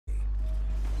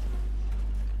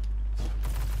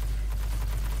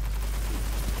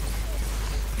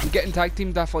getting tag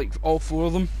teamed with like all 4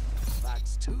 of them.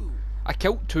 That's 2. I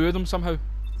killed 2 of them somehow.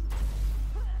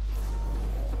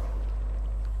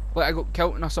 Like I got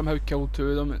killed and I somehow killed 2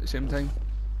 of them at the same time.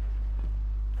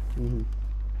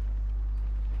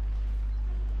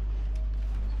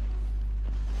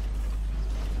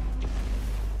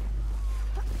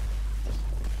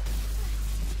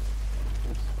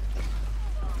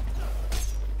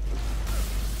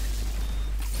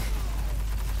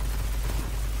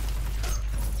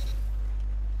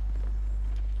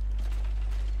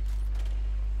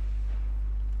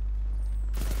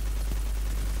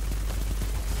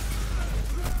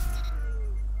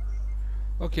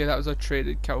 Okay, that was a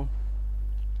traded kill.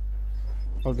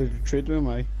 Or did you trade with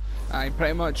him, I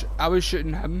pretty much, I was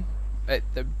shooting him at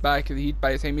the back of the heat.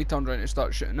 By the time he turned around to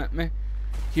start shooting at me,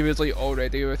 he was like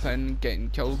already within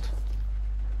getting killed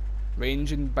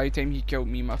range, and by the time he killed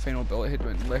me, my final bullet had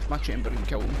went and left my chamber and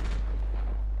killed him.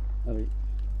 Alright.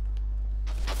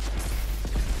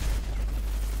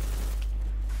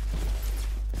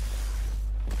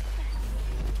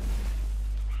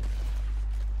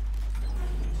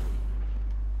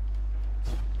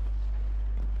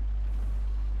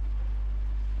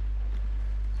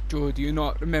 Joe, do you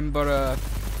not remember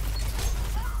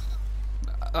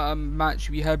a match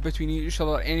we had between each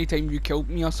other? Anytime you killed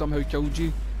me, I somehow killed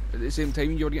you at the same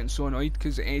time. You were getting so annoyed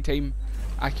because anytime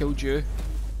I killed you,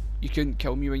 you couldn't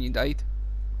kill me when you died.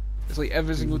 It's like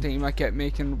every single time I kept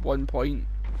making 1 point,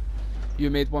 you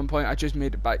made 1 point, I just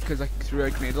made it back because I threw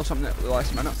a grenade or something at the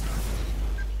last minute.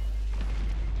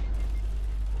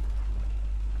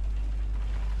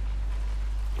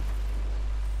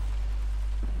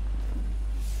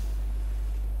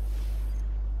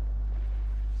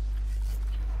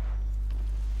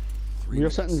 We're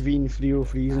sitting Ving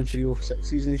 303s and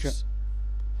 306s and shit.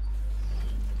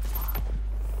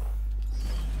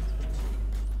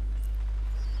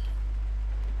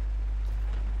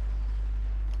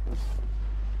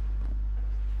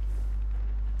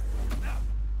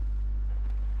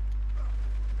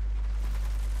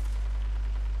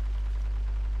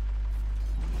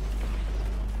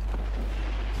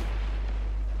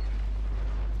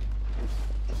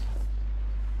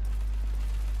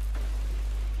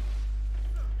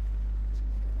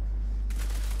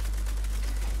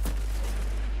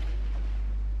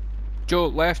 Joe,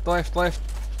 left. That's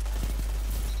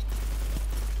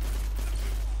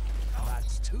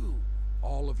 2.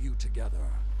 All of you together,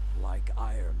 like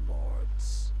Iron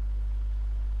Lords.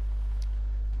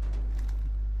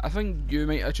 I think you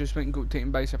might have just got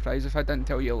taken by surprise if I didn't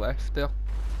tell you left there.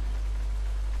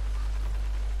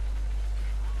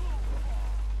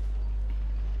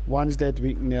 One's dead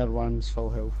weak and the other one's full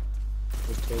health.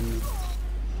 Just telling you.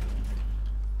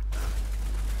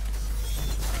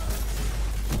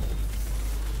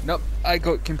 Nope, I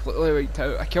got completely wiped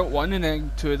out. I killed 1 and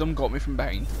then 2 of them got me from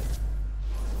behind.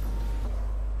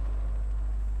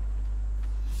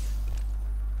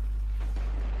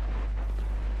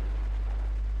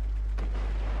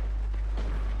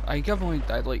 I think I've only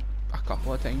died like a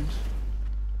couple of times.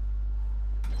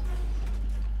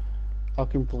 I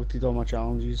completed all my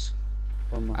challenges.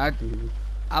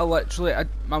 I literally,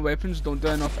 my weapons don't do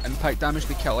enough impact damage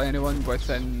to kill anyone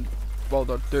within while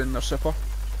they're doing their super.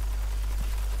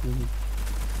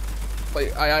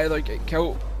 Like, I either get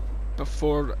killed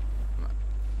before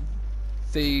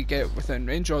they get within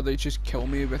range, or they just kill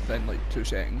me within like 2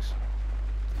 seconds.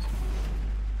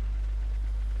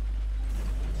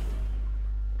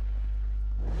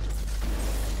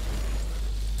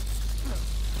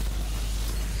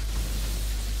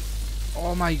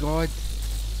 Oh my god.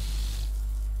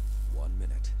 1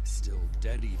 minute, still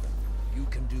dead even. You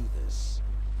can do this.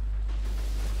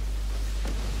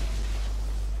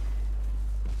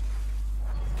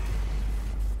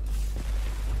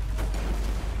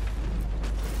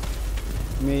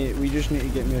 Mate, we just need to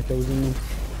get me a kills in them.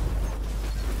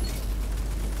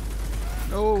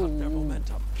 No. Cut their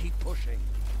momentum. Keep pushing.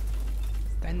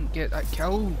 Didn't get that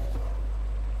kill.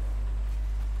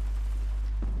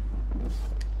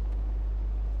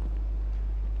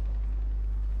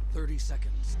 "30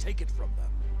 seconds. Take it from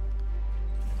them."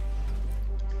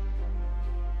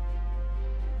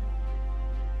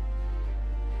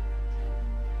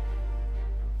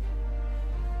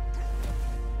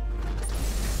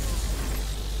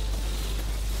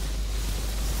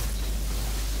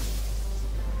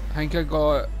 I think I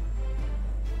got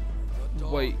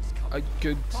wait a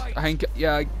good. I think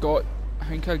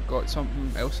I got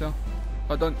something else there.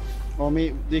 I don't. Oh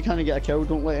mate, they can't get a kill.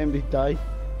 Don't let anybody die.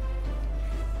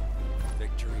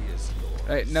 Victory is yours.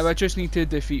 Right now, I just need to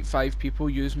defeat 5 people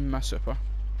using my super.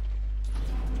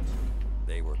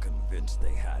 They were convinced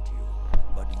they had you,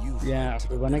 But you Yeah, fight if to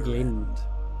we the win bitter again. end.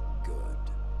 Good.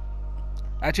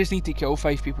 I just need to kill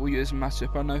 5 people using my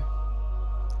super now.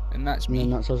 And that's And then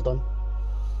me. that's us done.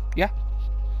 Yeah.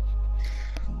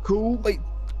 Cool. Like,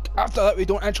 after that we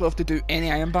don't actually have to do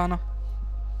any Iron Banner.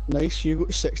 Nice, you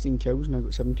got 16 kills and I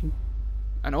got 17.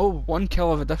 I know, 1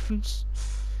 kill of a difference.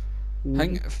 I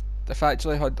think if I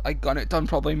actually had gun it done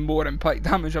probably more impact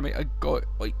damage, I might have got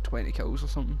like 20 kills or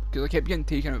something. Because I kept getting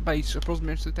taken out by supers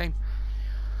most of the time.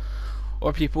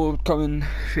 Or people coming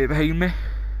straight behind me.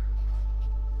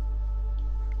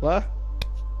 What?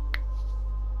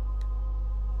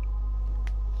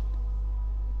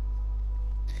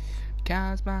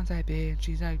 Cars, man's I bitch,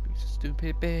 she's a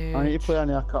stupid bitch. I need to play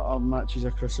any a cut of matches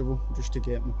of Crucible just to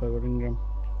get my power engram.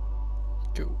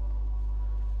 Cool.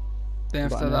 Then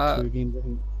But after I know that, 2 games, I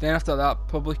think. then after that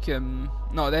public then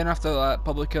after that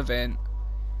public event,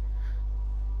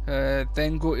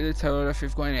 then go to the tower if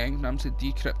you've got any engrams to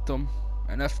decrypt them,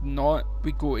 and if not,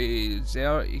 we go to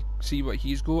Zer to see what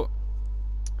he's got.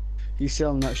 He's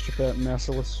selling that stupid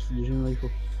merciless fusion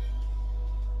rifle.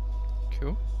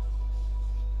 Cool.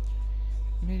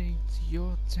 Maybe it's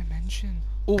your dimension.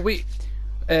 Oh wait,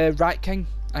 Rat King.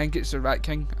 I think it's the Rat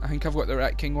King. I think I've got the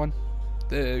Rat King one,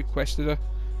 the quest to do.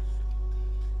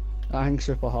 I think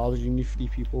super hard. You need 3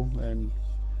 people and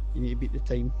you need to beat the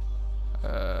time.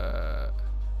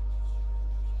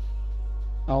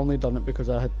 I only done it because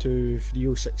I had 2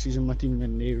 306s in my team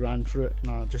and they ran through it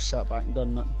and I just sat back and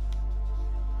done nothing.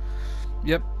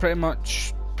 Yep, pretty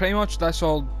much that's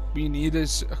all we need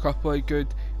is a couple of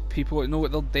good people that know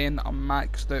what they're doing are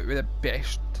maxed out with the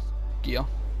best gear.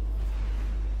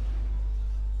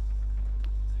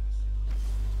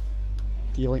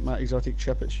 Do you like my exotic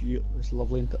chip? It's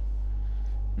lovely, isn't it?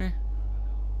 I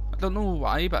don't know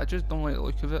why, but I just don't like the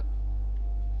look of it.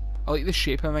 I like the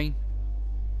shape of mine.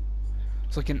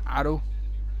 It's like an arrow.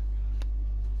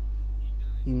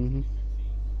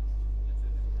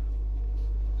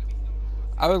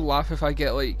 I would laugh if I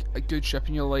get like a good ship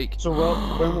and you're like, So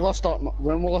when will I start?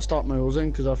 When will I start my Oz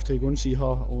in? Because I have to go and see her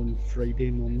on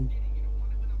Friday morning.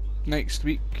 next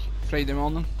week, Friday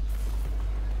morning.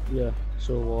 Yeah.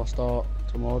 So will I start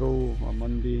tomorrow or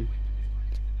Monday?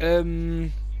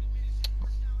 Try.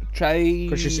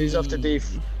 Because she says I have to do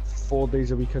 4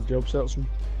 days a week of job searching.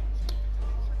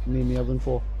 No more than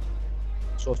 4.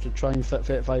 So I have to try and fit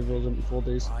 35 hours into 4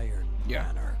 days. Iron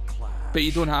Yeah. Banner clash. But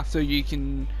you don't have to. You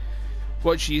can.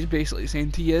 What she's basically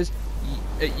saying to you is,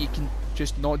 you can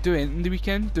just not do anything the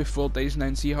weekend, do 4 days, and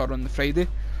then see her on the Friday.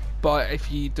 But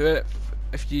if you do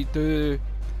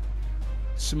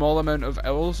small amount of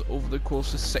hours over the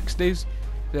course of 6 days,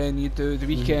 then you do the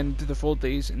weekend, the 4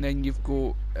 days, and then you've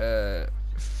got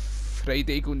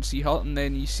Friday go and see her, and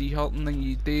then you see her, and then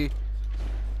you do.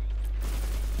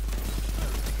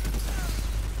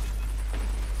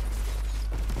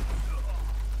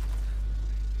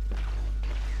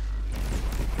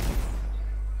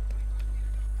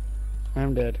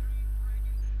 I'm dead.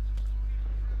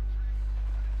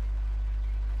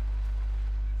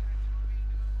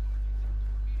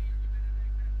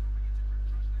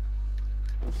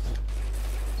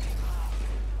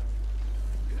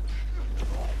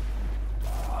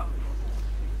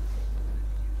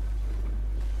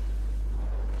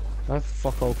 I have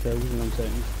fuck all kills in 1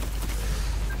 second.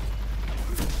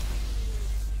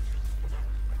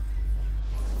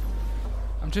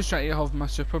 I'm just trying to have my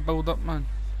super build up, man.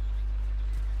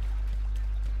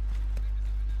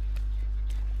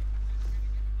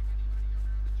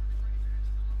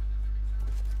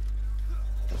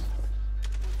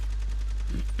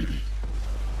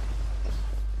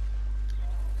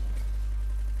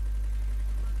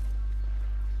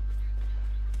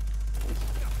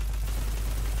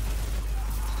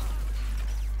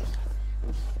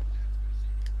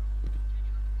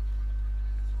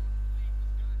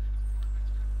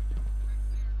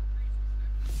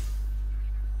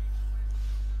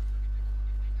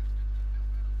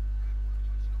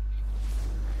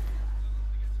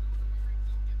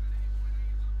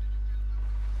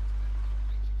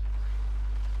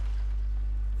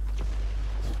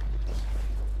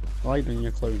 Lie down,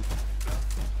 you clown.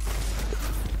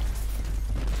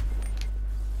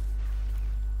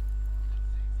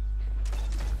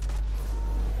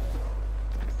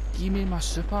 Give me my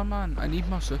super, man. I need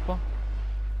my super.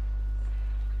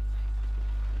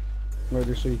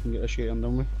 Ready so you can get a shit on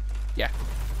done with. Yeah.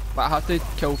 But I had to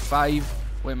kill 5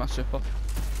 with my super.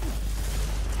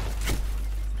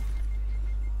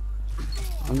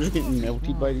 I'm just getting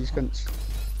melted by these cunts.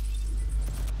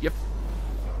 Yep.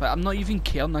 Like, I'm not even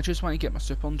caring, I just want to get my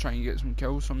super and try and get some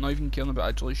kills, so I'm not even caring about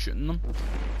actually shooting them.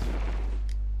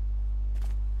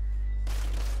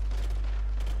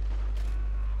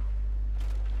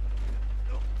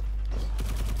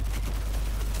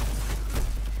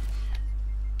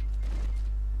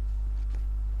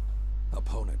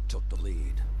 opponent took the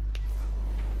lead.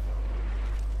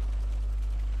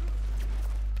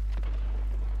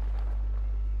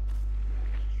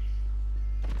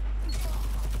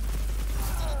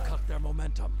 Cut their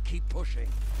momentum. Keep pushing.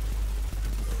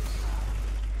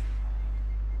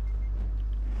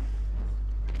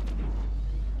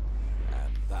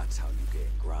 And that's how you gain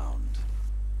ground.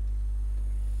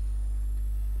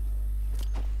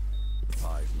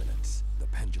 5 minutes. The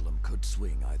pendulum could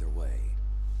swing either way.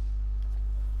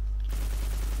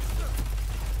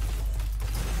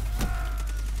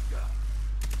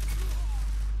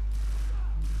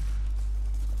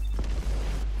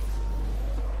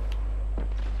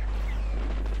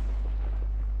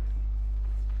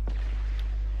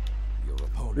 Your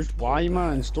opponent Just why, pulled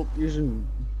man? ahead. Stop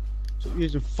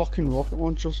using fucking rocket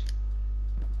launchers.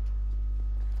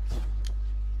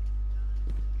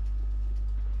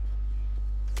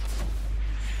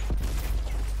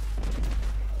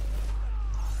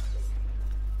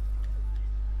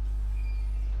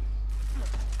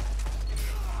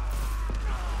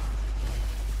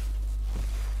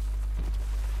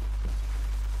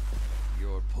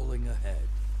 You're pulling ahead.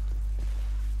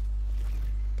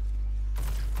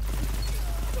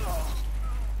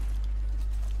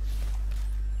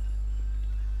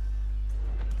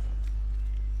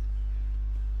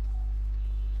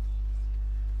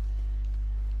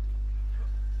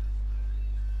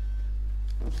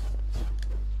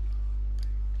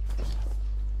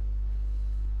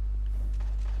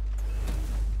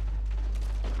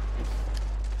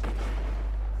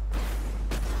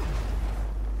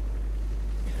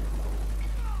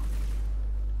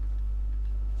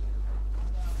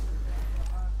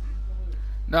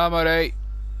 Nah, I'm alright.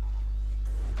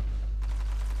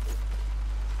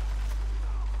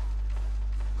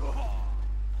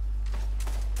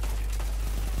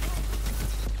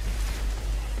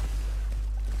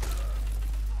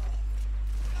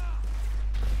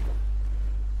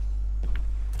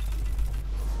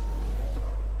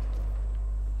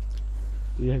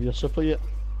 Do you have your super yet?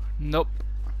 Nope.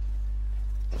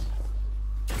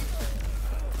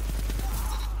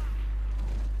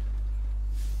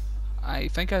 I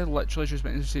think I literally just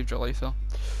went and saved your life there.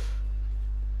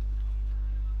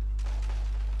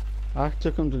 I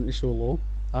took him down to so low.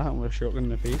 I hit him with a shotgun in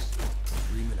the face.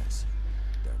 3 minutes.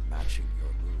 They're matching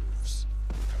your moves.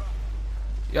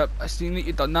 Yep, I seen that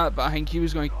you done that, but I think he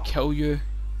was going to kill you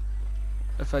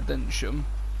if I didn't shoot him.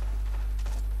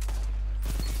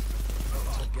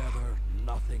 Together,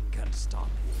 nothing can stop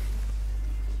you.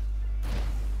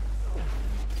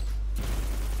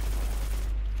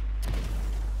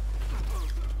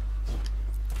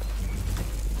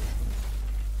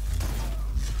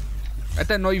 I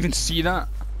did not even see that.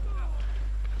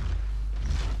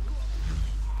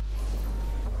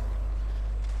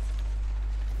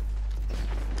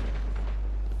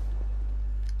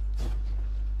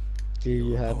 Do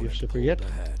you have your Opponent super pulled yet?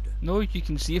 ahead. No, you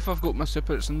can see if I've got my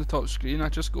super, it's on the top screen, I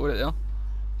just got it there.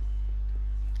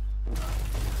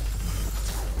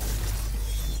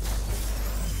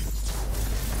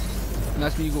 And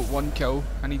that's when you got 1 kill,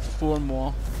 I need 4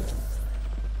 more.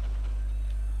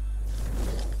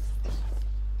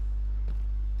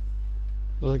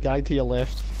 There's a guy to your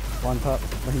left. One tap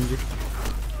behind you.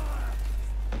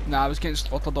 Nah, I was getting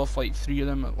slaughtered off like 3 of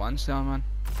them at once there, man.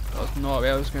 There's no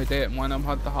way I was going to do it, and one of them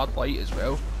had the hard light as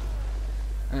well.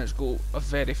 And it's got a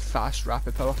very fast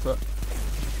rapid power to it.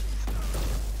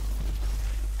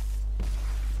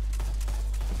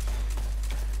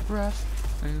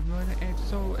 Breath, I'm running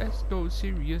SOS, go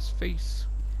serious face.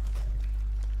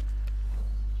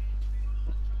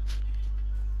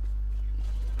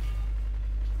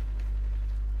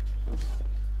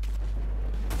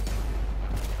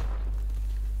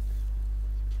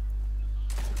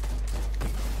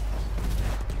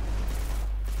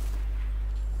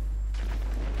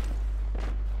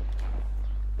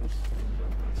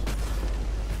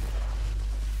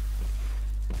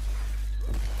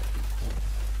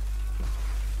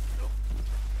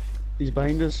 He's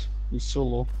behind us. He's so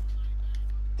low.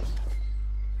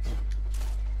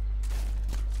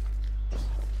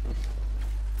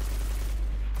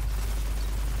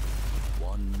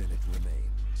 One minute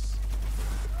remains.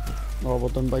 Oh, we're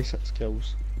done by 6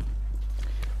 kills.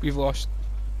 We've lost.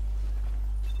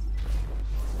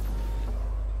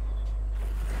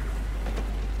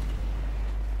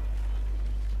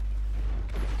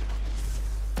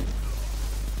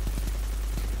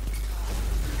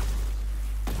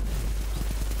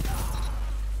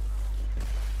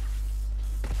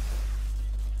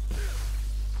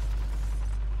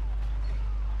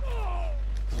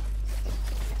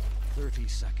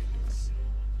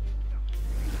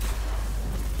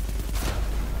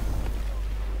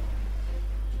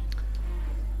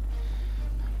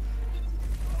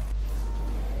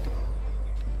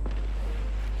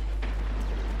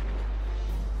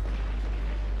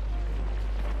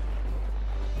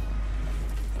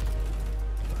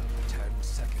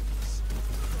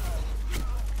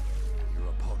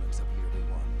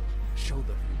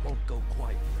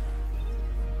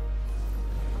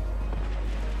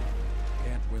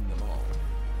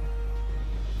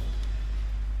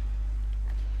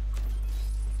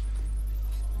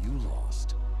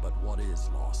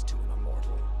 lost to an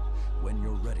immortal. When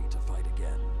you're ready to fight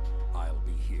again, I'll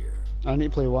be here. I need to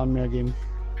play one more game.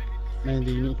 How many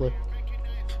do you need to play?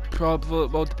 Probably,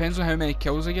 well, it depends on how many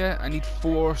kills I get. I need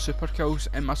 4 super kills,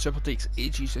 and my super takes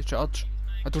ages to charge.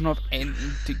 I don't have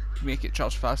anything to make it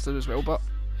charge faster as well, but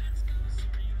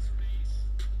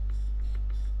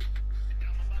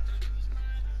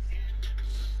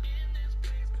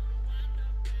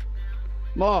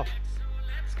Ma,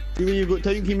 see when you got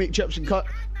time, can you make chips and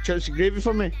gravy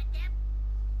for me?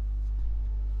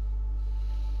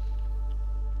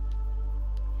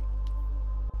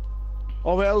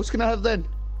 Oh, what else can I have then?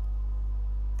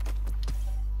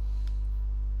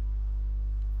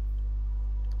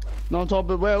 No, I'm talking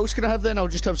about what else can I have then? I'll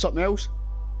just have something else.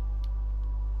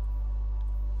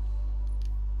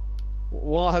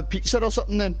 Will I have pizza or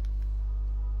something then?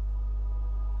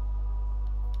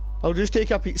 I'll just take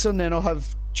a pizza and then I'll have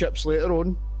chips later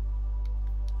on.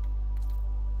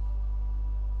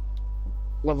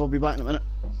 Liv will be back in a minute.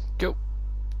 go.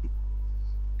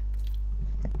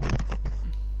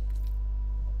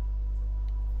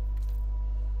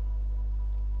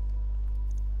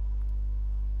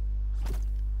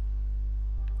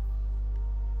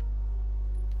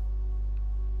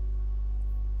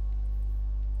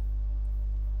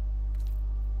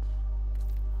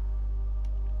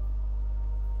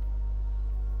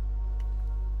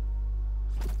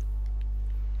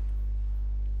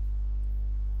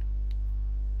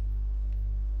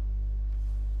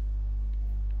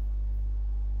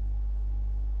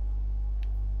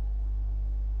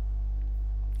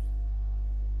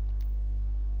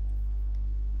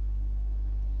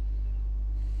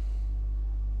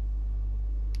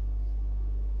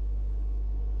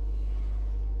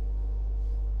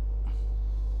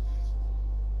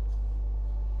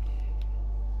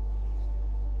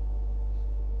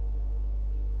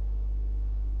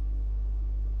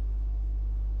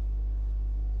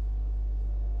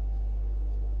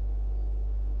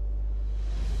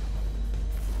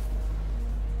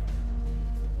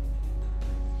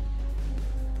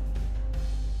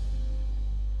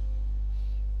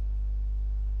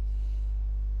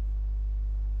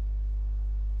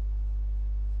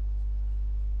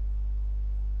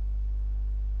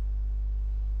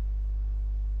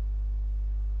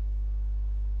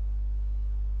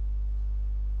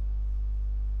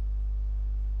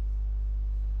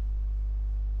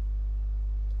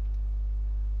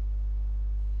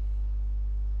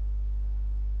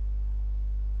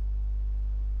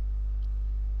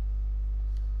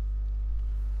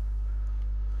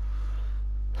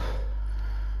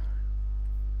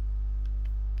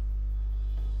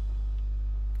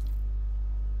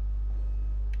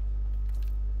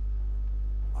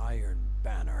 Iron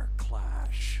Banner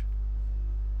clash.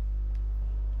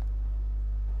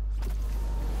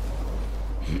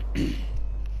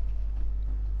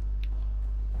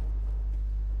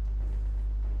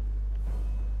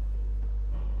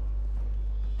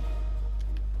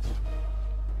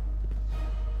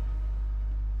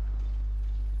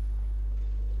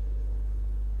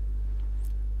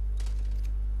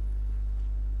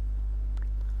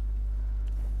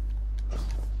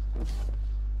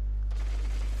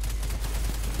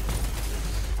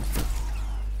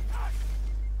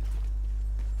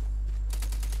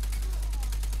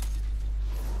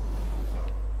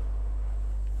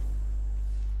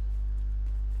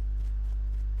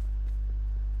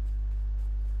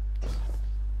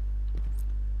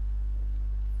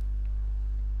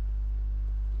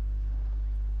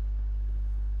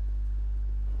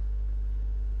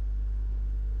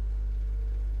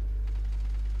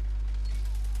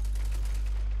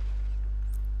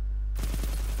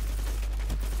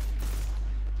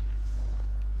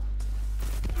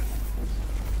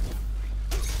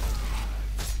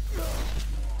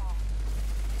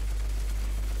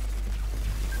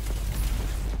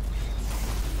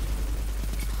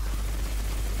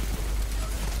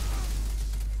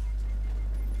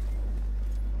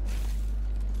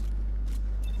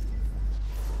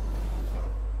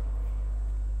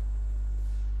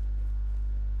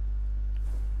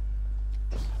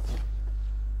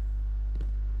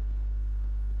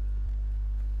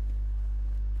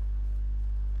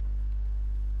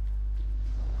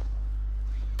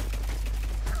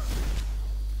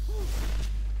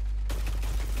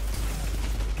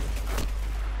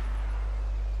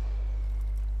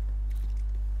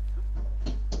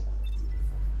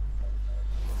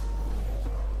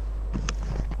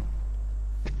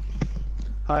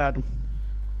 Hi Adam.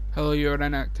 Hello, you were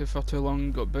inactive for too long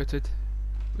and got booted.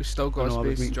 We still got I know, I was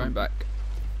space to meeting join him. back.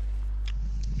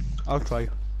 I'll try.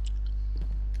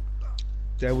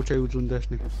 Devil Child's on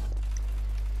Destiny.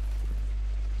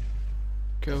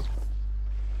 Cool.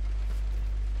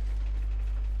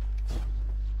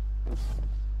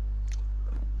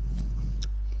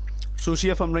 So see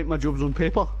if I'm writing my jobs on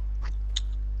paper.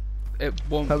 It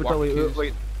won't How would I work. lay it out, as-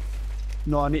 like?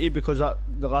 No, I need to, because that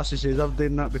the lassie says I've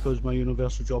done that because my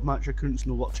universal job match account's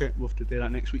no work check. We'll have to do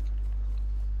that next week.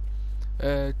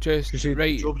 Just She said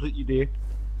right. jobs that you do,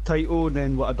 title, and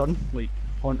then what I done, like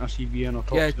on a CV and a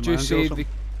talk Yeah, to the just manager or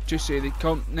say the something.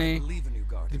 company, Believe in you, the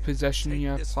Guardian. position Take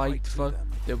you this applied fight to for, them.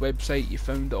 the website you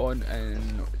found it on,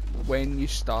 and when you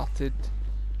started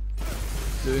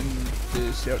doing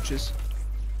the searches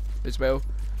as well.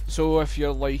 So if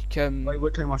you're like Like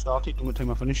what time I started and what time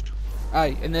I finished.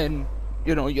 aye, and then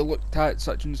you know you looked at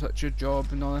such and such a job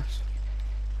and all this.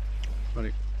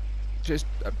 Right. Just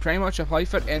pretty much apply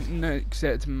for anything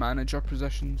except manager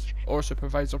positions or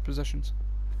supervisor positions.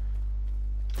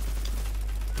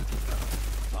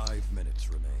 5 minutes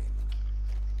remain.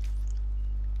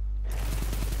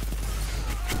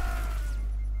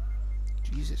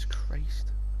 Jesus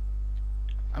Christ.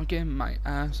 I'm getting my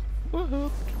ass. Woohoo.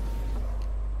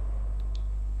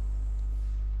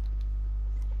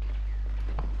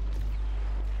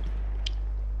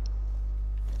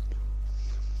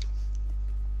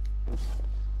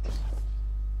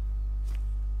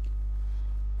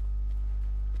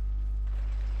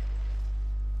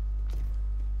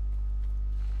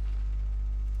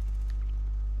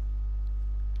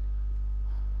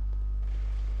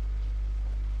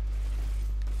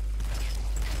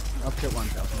 I've killed one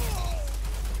person.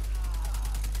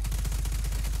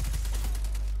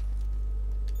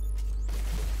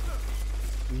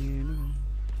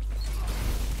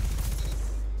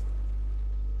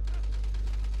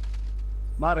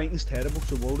 My writing's terrible,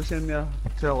 so will they send me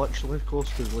to a literature course,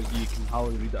 because like you can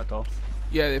hardly read it at all.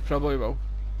 Yeah, they probably will.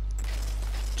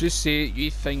 Just say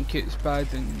you think it's bad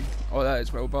and all that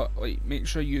as well, but like make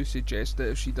sure you suggest it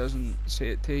if she doesn't say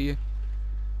it to you.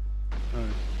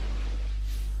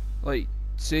 Like,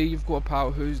 say you've got a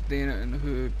pal who's doing it and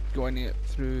who going it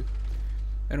through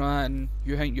and all that, and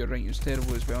you think your writing's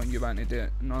terrible as well and you want to do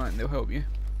it and all that, and they'll help you.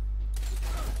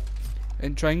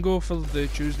 And try and go for the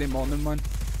Tuesday morning one.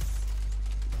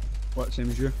 What, same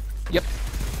as you? Yep.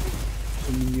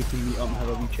 So me and you can meet up and have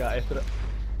a wee chat after it.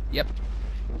 Yep.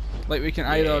 Like we can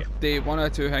either do one or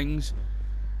two things.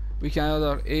 We can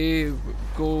either A,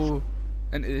 go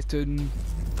into the town,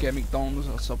 get McDonald's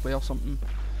or Subway or something,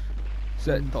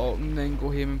 sit and talk, and then go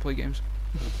home and play games.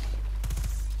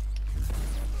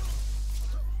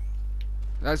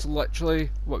 That's literally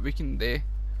what we can do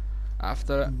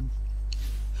after it.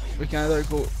 We can either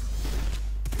go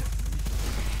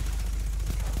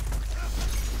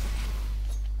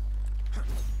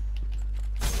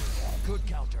Good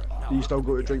counter. Now Do you still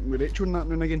go to drink with Rachel and that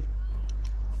now and again?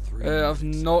 3 I've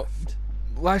minutes not. left.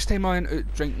 Last time I went out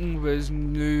drinking was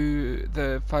new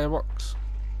the fireworks.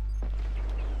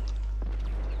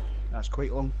 That's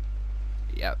quite long.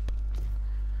 Yep.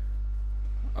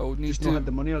 I would need Just to not had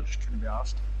the money or just couldn't be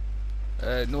asked?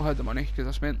 not had the money because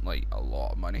I spent like a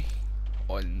lot of money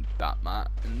on that mat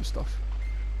and stuff.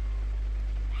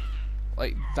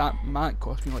 Like that mat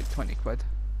cost me like 20 quid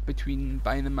between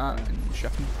buying the mat and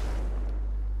shipping.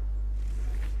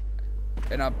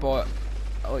 And I bought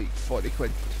like 40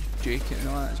 quid jacket and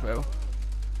all that as well.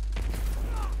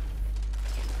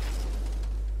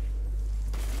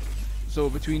 So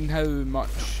between how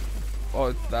much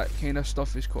all that kind of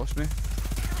stuff has cost me,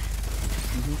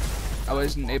 I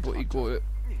wasn't able to go out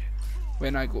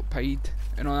when I got paid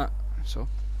and all that, so.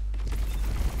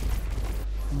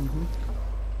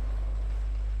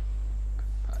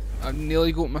 I've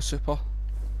nearly got my super.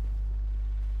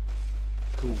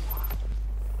 Cool.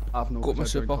 I've not Got my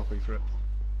super. Coffee for it.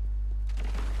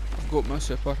 I've got my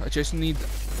super. I just need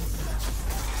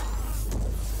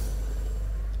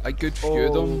a good few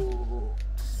of them.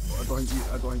 I don't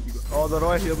think you got. Oh, they're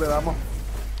all here with ammo.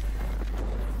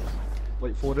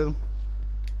 Like 4 of them.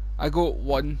 I got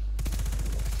one,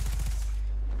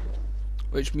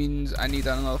 which means I need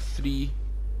another 3,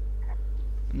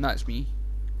 and that's me.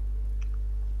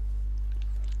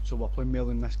 So we're playing more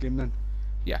in this game then.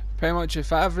 Yeah, pretty much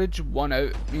if I average 1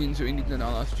 out, means we need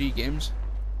another 3 games.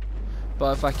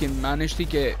 But if I can manage to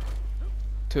get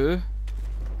 2,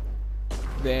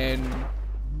 then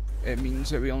it means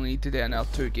that we only need to do another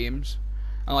 2 games.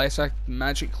 Unless I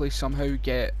magically somehow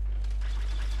get,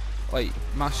 like,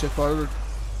 my super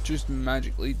just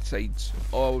magically decides,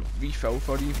 oh, I'll refill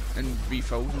for you, and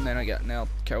refills, and then I get another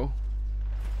kill.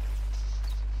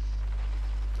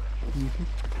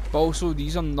 But also,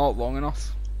 these are not long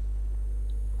enough.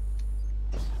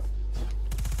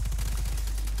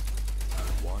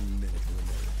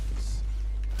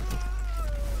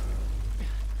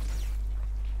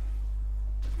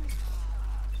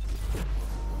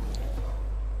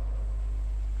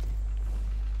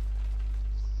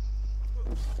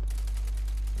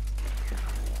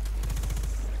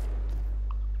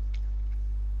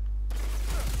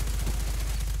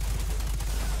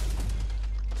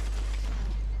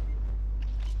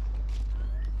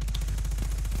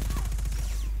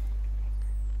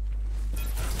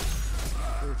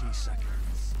 30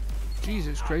 seconds.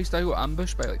 Jesus Christ, I got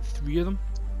ambushed by like 3 of them.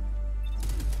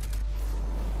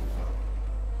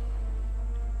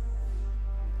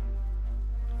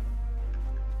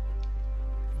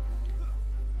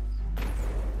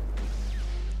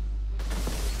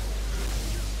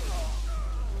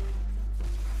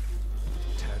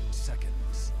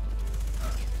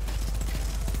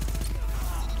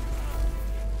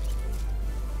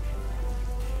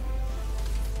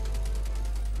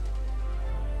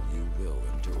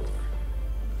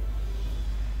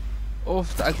 Oh,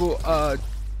 I got a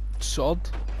sword,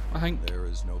 I think. There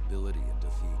is nobility in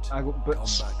defeat. I got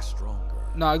boots. Come back stronger.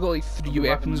 No, I got like 3 I'll go back in a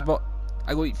weapons, minute. but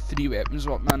I got like 3 weapons,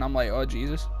 but man, I'm like, oh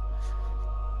Jesus.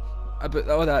 I put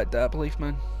all that dab life,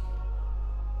 man.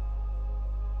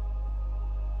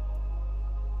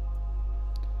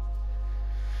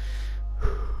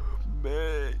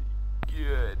 Man,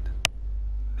 good.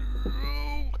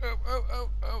 Ow, ow, ow,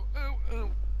 ow, ow, ow.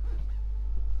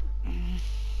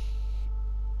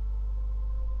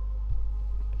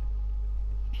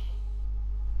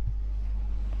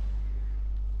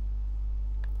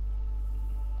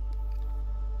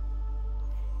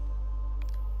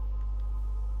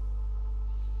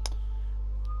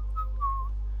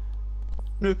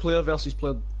 New player versus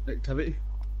player activity.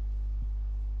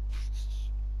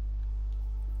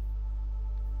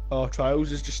 Oh, trials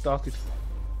has just started.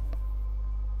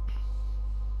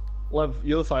 Liv,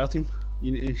 you're the fire team.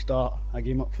 You need to start a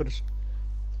game up for us.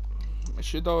 I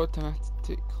should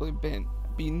automatically been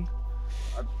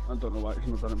I don't know why it's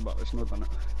not done it, but it's not done it.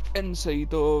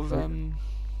 inside of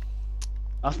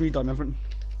That's me done everything,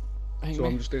 hang so me.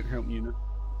 I'm just helping you now.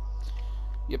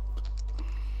 Yep.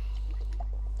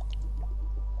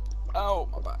 Ow,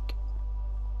 my back.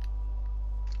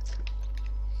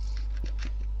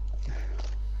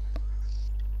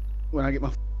 When I get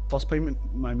my first payment,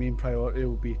 my main priority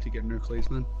will be to get new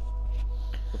clays, man.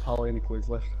 There's hardly any clays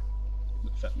left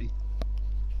that fit me.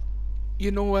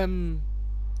 You know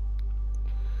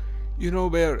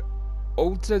where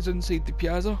Olds is inside the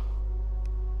Piazza?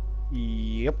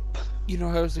 Yep. You know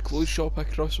how's the clothes shop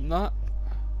across from that?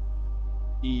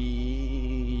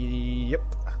 Yep.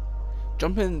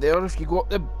 Jump in there. If you go up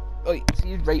the, like,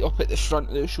 see right up at the front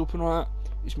of the shop and all that,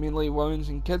 it's mainly women's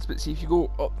and kids, but see if you go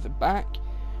up the back,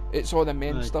 it's all the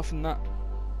men's Aye. stuff and that.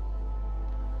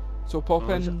 So pop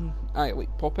Oh, is in,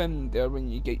 pop in there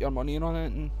when you get your money in on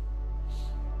it and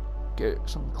get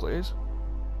some clays.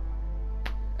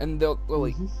 And they're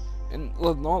like, and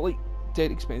they're not like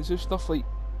dead expensive stuff. Like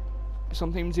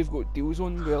sometimes they've got deals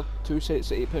on where 2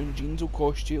 sets of £8 jeans will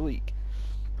cost you like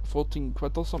 14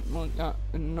 quid or something like that,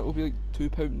 and it'll be like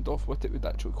 £2 off what it would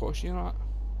actually cost you and that.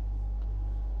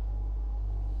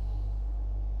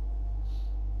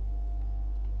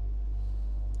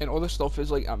 And all the stuff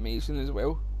is like amazing as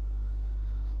well.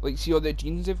 Like see all the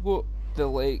jeans they've got, they're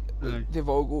like Aye. they've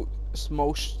all got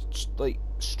small like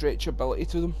stretchability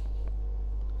to them.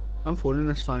 I'm phoning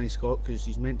this Fanny Scott because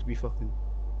he's meant to be fucking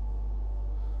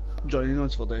joining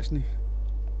us for Destiny.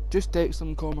 Just text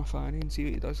him, call my Fanny and see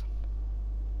what he does.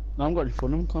 No, I'm going to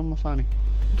phone him, call him my Fanny.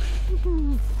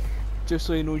 Just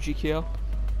so he knows you care.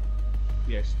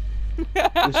 Yes.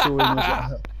 Just so he knows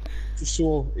that just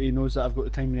so he knows that I've got the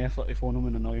time and effort to phone him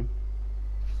and annoy him.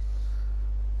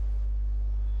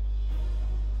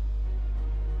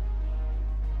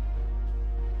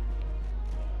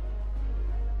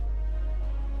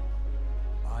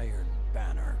 Iron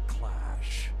Banner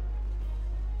Clash.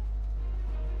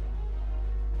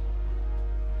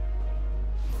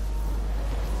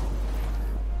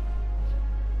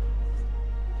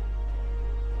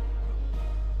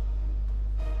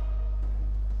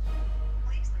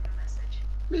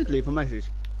 Please leave a message.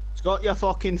 Scott, you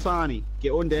fucking Fanny.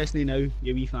 Get on Destiny now,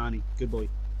 you wee Fanny. Good boy.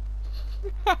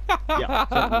 Yeah,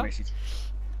 send him a message.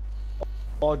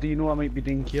 Or do you know I might be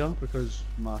doing here because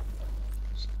my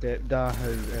stepdad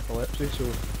has epilepsy, so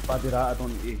if I do that I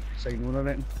don't need to sign on or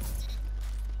anything.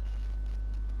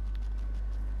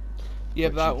 Yeah,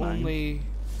 Which but is fine.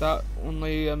 that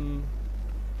only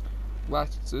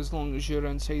lasts as long as you're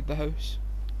inside the house.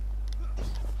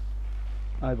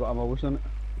 Aye, but I'm always in it.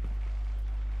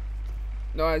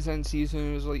 No, as in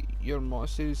season is like your mom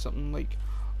says something like,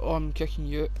 "Oh, I'm kicking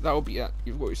you out." That'll be it.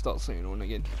 You've got to start signing on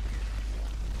again.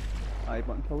 Aye,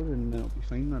 but until then it'll be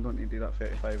fine. I don't need to do that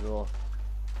 35-hour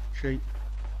shite.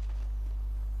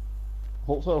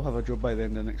 Hopefully I'll have a job by the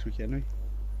end of next week anyway.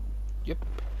 Yep.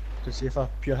 To see if I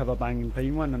pure have a banging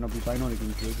paying one, and I'll be buying all the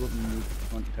games I've got and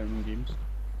move on to town and games.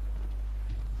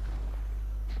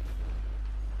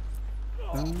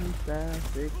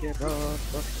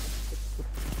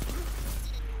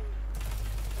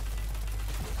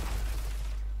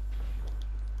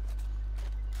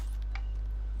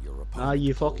 Ah,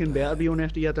 you fucking better be on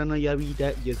after your dinner, you wee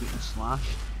dick, you're getting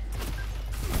slashed.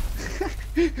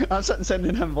 I'm sitting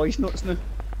sending him voice notes now.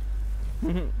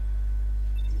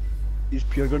 He's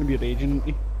pure gonna be raging, isn't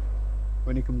he?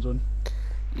 When he comes on.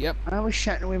 Yep. I was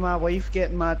shitting with my wife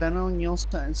getting my dinner and you're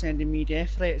sitting sending me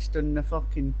death threats down the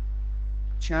fucking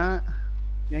chat.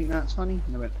 You think that's funny?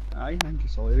 And I went, aye, I think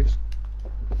it's hilarious.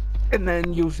 And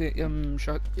then you'll say,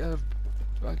 shut your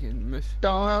fucking mouth.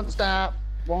 Don't stop.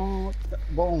 Boom,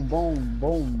 boom, boom,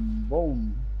 boom,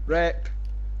 boom. Wrecked.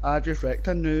 I just wrecked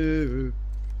a noob.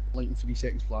 Like in 3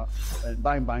 seconds flat. And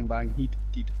bang, bang, bang. Heat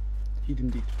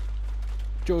indeed.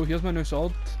 Joe, here's my new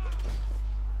sword.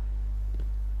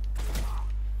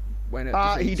 When it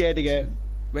Ah, decides, he dead again.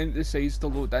 when it decides to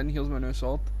load in, here's my new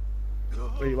sword.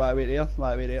 Wait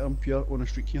there. I'm pure on a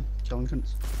streak here. Killing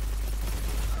cunts.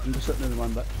 I'm just sitting in the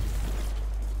one bit.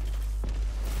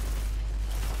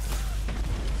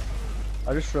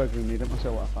 I just threw a grenade at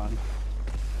myself like a fan.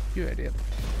 You idiot.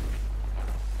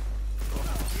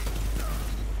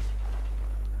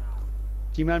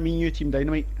 Team man, me and you, Team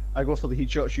Dynamite. I go for the heat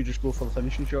shots, you just go for the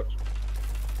finishing shots.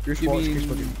 Your You spots mean- just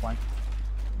for getting flank.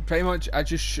 Pretty much, I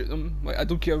just shoot them. Like, I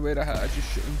don't care where I hit, I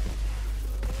just shoot them.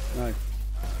 No.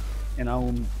 And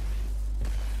I'll...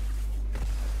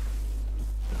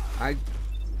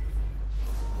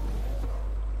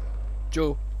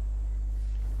 Joe,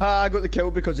 Ah, I got the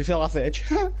kill because he fell off the edge.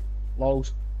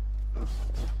 Lols.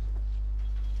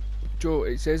 Joe,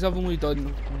 it says I've only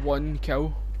done 1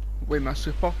 kill with my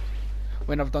super,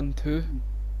 when I've done 2.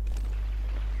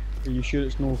 Are you sure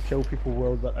it's no kill people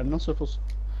world that in the supers?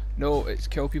 No, it's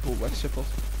kill people with supers.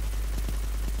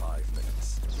 5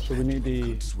 minutes. So we need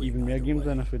to Swing even more either games way.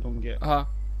 then if we don't get... It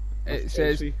That's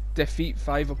says Chelsea. defeat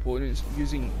 5 opponents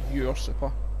using your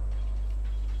super.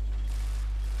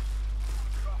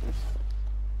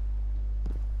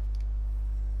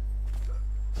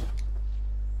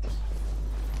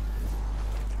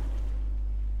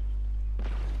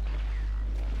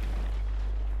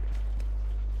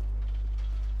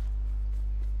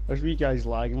 This wee guy's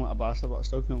lagging like a bastard, but I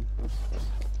still kill him.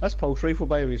 This pulse rifle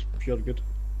by the way is pure good.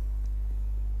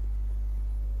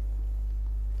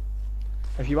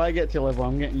 If you want to get to level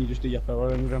I'm getting, you just do your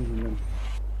power engrams and then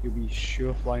you'll be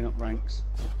sure flying up ranks.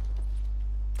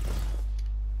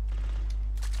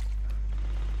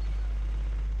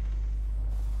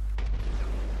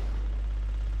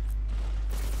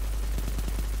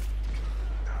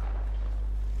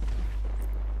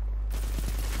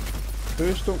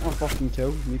 Who stole my fucking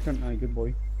kill? Me couldn't I, good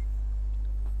boy.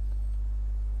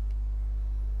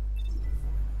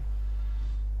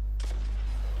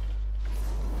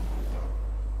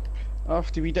 Oh,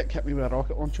 the wee dick hit me with a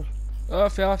rocket launcher. Oh, I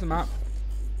fell off the map.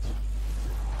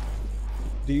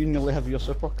 Do you nearly have your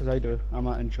super? Because I do. I'm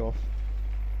at inch off.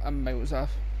 I'm miles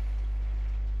off.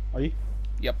 Are you?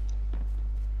 Yep.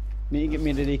 Need to get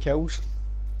me the kills.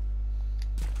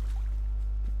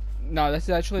 No, this is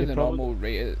actually You the probably- normal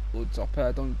rate it loads up.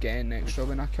 I don't get an extra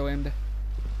when I kill MD.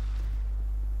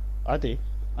 I do.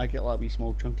 I get like a wee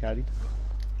small chunk added.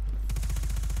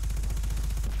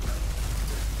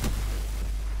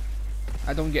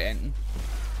 I don't get anything.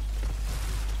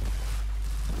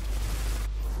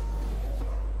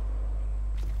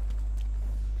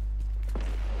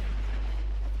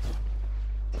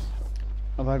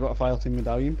 Have I got a file team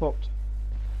medallion popped?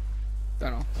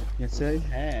 Don't know. Yes I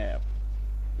have.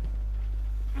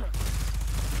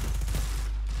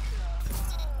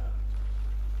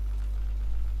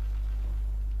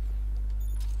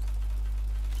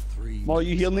 Well,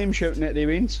 you hear them shouting at the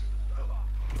wings?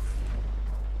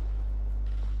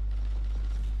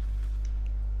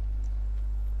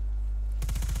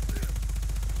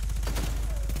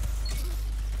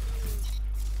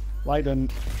 Lie down.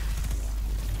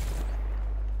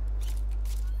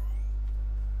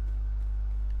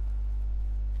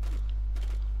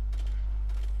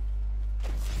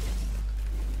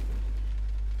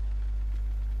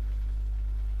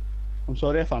 I'm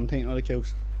sorry if I'm taking all the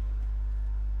kills.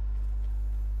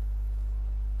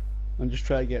 I'm just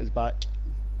trying to get us back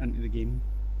into the game.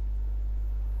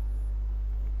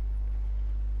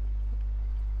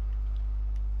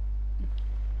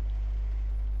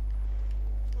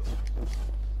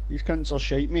 These cunts are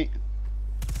shite, mate.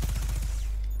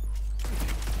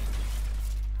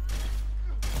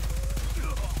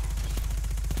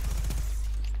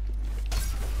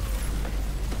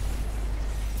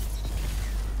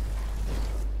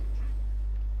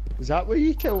 Is that where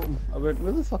you killed him? I went,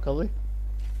 where the fuck are they?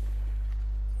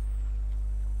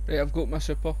 Right, I've got my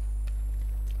super.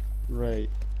 Right.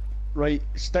 Right,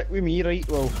 stick with me, right?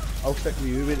 Well, I'll stick with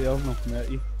you, but the other and I'll come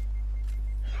at you.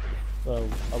 Well,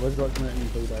 I was watching it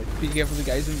until he died. Be careful, the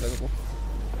guy's invisible.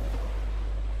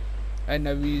 And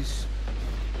now he's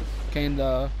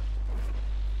kinda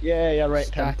Yeah,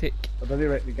 wrecked him. static. I didn't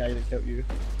wreck the guy that killed you.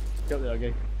 Killed the other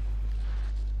guy.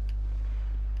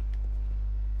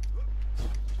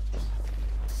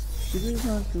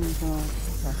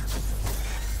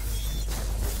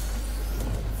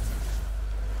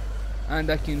 And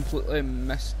I completely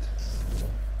missed.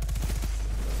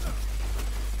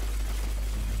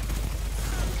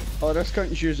 Oh, this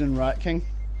cunt's using Rat King.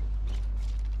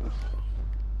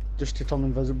 Just to turn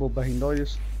invisible behind all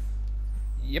yous.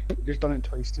 Yep. Just done it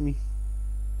twice to me.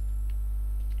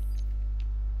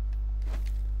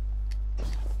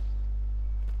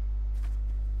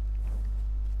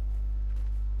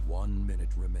 One minute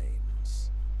remains.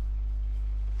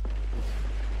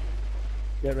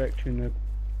 Get wrecked too noob.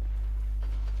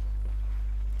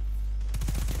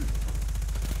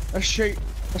 This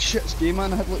shit's game,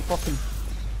 man. I had like fucking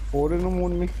 4 of them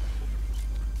on me.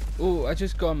 Oh, I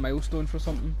just got a milestone for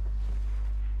something.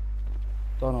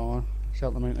 Don't know, a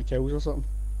certain amount of kills or something.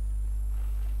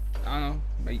 I don't know,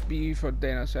 might be for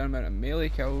doing a certain amount of melee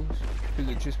kills,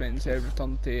 because it just went instead of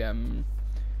return to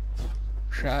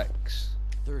Shaxx.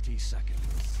 30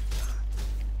 seconds.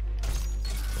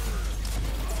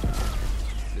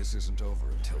 This isn't over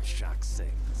until Shaxx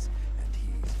sings, and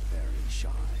he's very shy.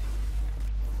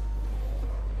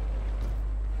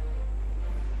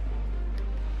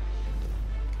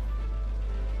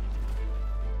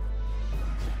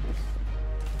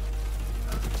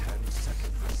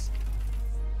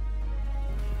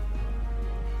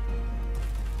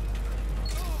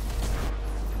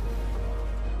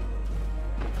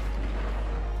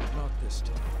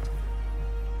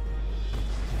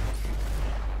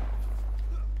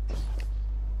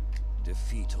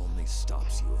 Defeat only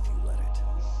stops you if you let it.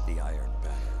 The Iron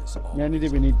Banner is all. How many do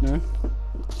we need now?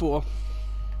 4.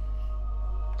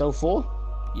 Still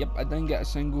 4? Yep, I didn't get a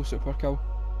single super kill.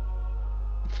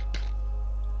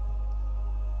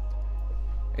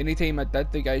 Anytime I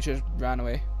did, the guy just ran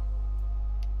away.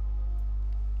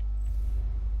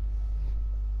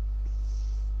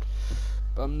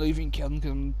 But I'm not even kidding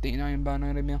because I'm doing Iron Banner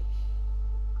anymore.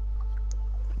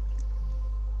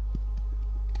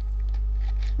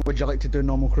 Would you like to do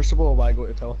normal Crucible or will I go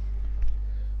to Tower?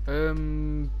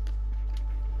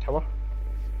 Tower?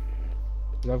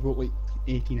 'Cause I've got like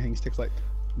 18 things to collect,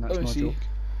 and that's Let me not a see. joke.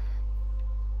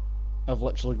 I've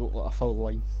literally got like a full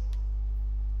line.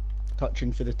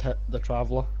 Touching for the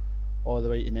Traveller, all the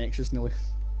way to Nexus nearly.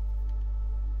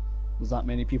 There's that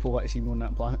many people that I see on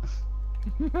that planet.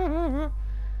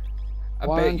 I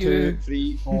 1, bet 2, you.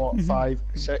 3, 4, 5,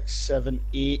 6, 7,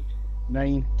 8,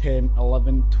 9, 10,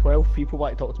 11, 12 people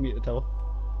want to talk to me at the tower.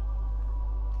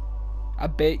 I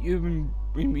bet you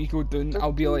when we go down,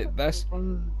 I'll be like this.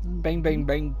 Bang, bang,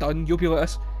 bang, done. You'll be like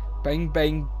this. Bang,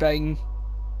 bang, bang.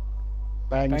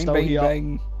 Bang, Bang, still bang, here.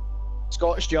 bang.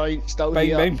 Scottish Giant, still Bang,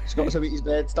 here. bang. Scott's about his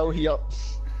bed, still here.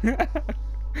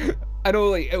 I know,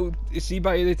 like, it'll see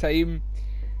by the time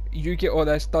you get all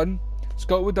this done,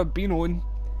 Scott would have been on,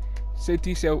 said to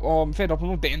himself, oh, I'm fed up, I'm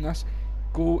not doing this.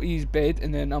 Go to his bed,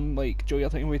 and then I'm like, Joe, you're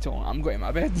taking way too long, I'm going to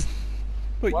my bed.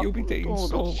 Like, you'll be taking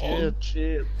so long.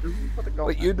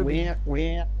 Like, you'd have been,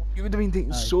 you would have been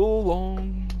taking Aye. so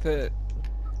long that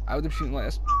I would have been like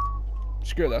this.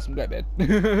 Screw this, I'm going to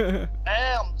bed.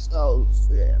 I'm so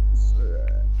sad.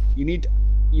 You need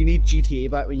GTA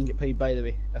back when you get paid, by the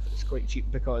way, if it's quite cheap,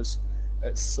 because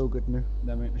it's so good now,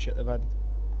 the amount of shit they've added.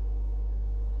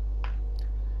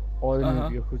 All the new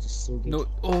vehicles are so good. No,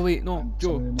 oh wait, no, And some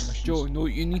Joe, of the missions. Joe, no,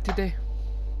 what you need to do.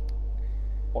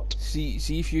 What? See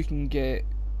if you can get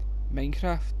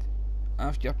Minecraft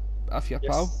after your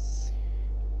pal. Yes.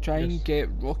 Try and Yes. get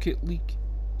Rocket League.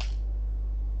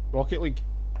 Rocket League.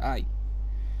 Aye.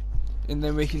 And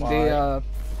then we can Why? do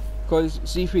cause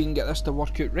see if we can get this to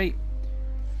work out right.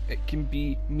 It can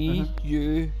be me,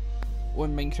 you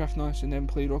on Minecraft now, and then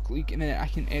play Rocket League, and then I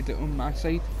can edit on my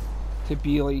side to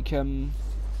be like A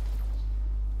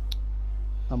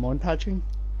montaging?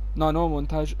 no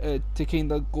montage, to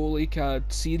kind of go like a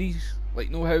series, like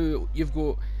know how you've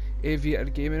got Aviator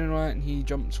Gaming and all that, and he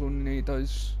jumps on and he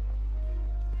does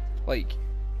like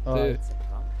the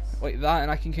like that,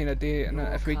 and I can kind of do it. And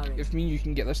if me and you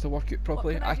can get this to work out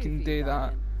properly, I can do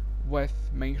that with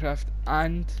Minecraft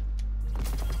and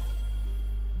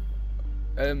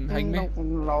Hang Me,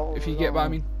 if you get what I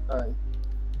mean. Aye.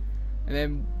 And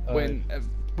then when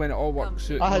it all works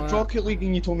out, I and all had that- Rocket League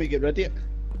and you told me to get rid of it.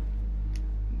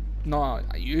 No,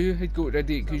 you had got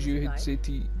ready because you had said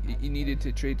you needed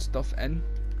to trade stuff in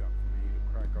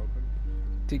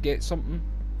to get something.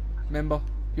 Remember?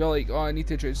 You're like, oh, I need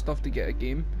to trade stuff to get a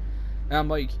game. And I'm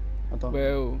like, I don't.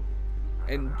 well,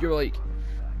 and you're like,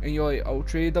 I'll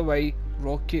trade away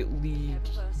Rocket League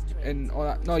and all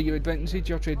that. No, you had went and said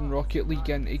you're trading Rocket League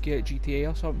in to get GTA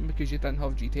or something because you didn't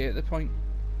have GTA at the point.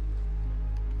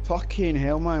 Fucking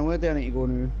hell, man. Where do I need to go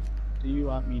now? Do you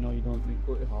want me? No, you don't. Need to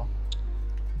go to her.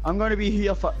 I'm gonna be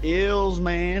here for hours,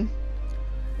 man.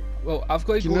 Well, I've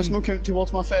got to Can go. this not count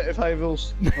towards my 35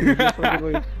 hours? I'll be here for a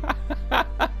good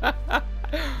while.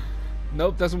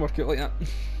 Nope, doesn't work out like that.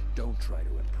 Don't try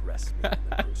to impress me in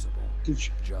the Crucible.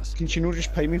 Can she not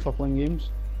just pay me for playing games?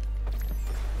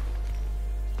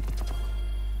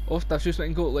 Off, I've just went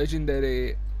and got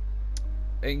legendary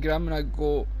engram and I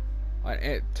got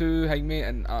two hangmate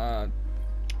and a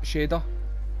shader.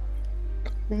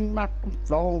 Ready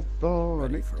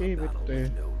for a battle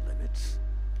with no limits.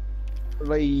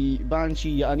 Right,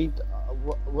 Banshee, I need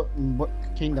what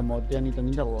kind of mod do I need? I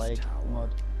need a leg mod.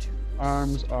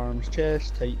 Arms,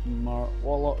 chest, Titan mark,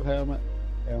 Warlock helmet,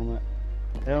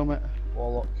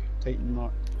 Warlock, Titan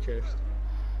mark, chest.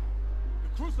 The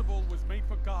Crucible was made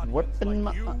for guardians Weapon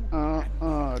like you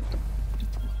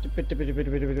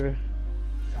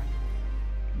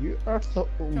You are so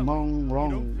wrong. You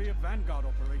don't fear Vanguard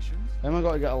operations. Then I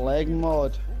gotta get a leg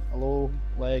mod. Hello,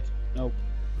 leg. Nope.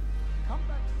 Come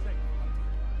back safe, Hunter.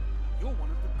 You're one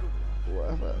of the good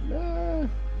ones. Whatever. No.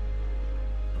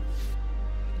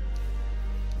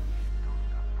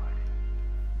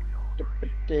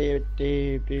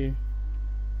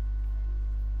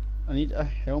 I need a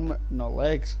helmet, not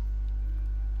legs.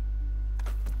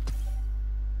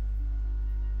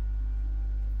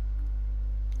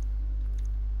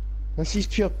 This is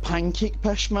pure pancake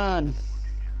pish, man.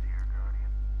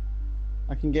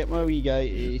 I can get my wee guy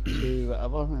to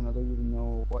whatever, and I don't even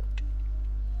know what.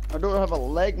 I don't have a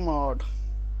leg mod.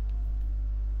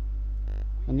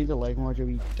 I need a leg mod, you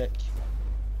wee dick.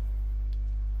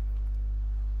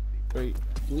 Right,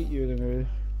 delete you then.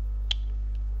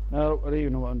 No, I don't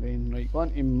even know what I'm doing. Right, go on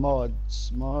to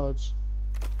mods.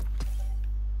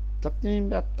 Something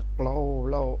about the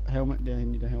low helmet. Do I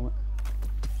need a helmet?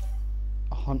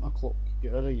 A hunter cloak.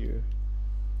 Get rid of you.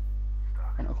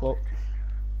 Hunter cloak.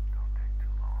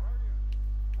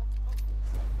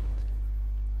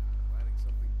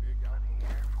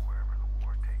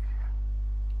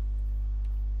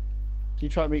 Do you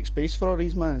try to make space for all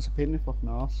these, man? It's a pain in the fucking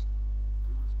arse.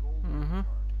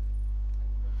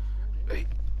 Right,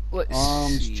 let's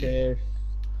Arms, see. chest,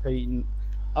 Titan.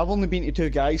 I've only been to 2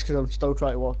 guys because I'm still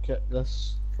trying to work at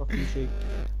this fucking shit.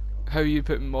 How you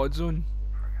putting mods on?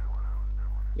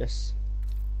 Yes.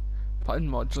 Putting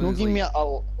mods It's on not is giving like...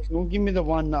 me the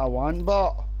one that I want,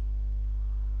 but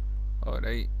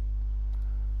Alright.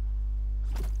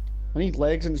 I need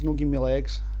legs and it's not giving me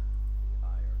legs.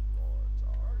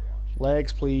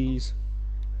 Legs, please.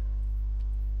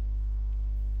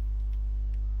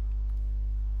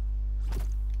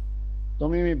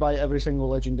 Don't make me buy every single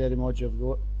legendary mod you've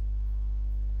got.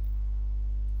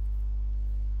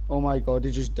 Oh my god,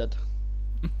 he just did.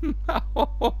 I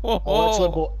literally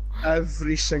bought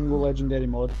every single legendary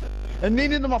mod. And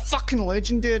none of them are fucking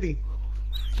legendary.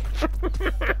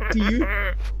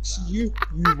 See you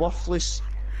worthless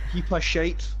heap of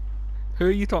shite. Who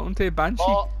are you talking to, Banshee?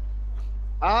 Oh,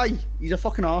 aye, he's a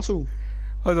fucking arsehole.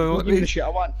 Hold on, Don't let give me me... the shit I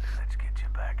want. Let's get you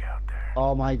back out there.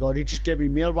 Oh my god, he just gave me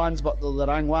mere ones, but they're the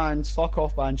wrong ones. Fuck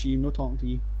off, Banshee, I'm not talking to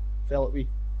you. Fell at me.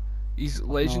 He's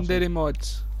legendary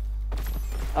mods.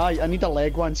 Aye, I need a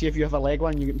leg one. See if you have a leg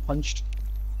one, you're getting punched.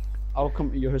 I'll come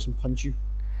to your house and punch you.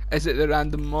 Is it the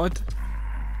random mod?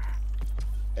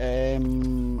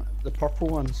 The purple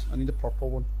ones. I need a purple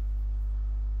one.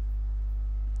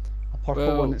 A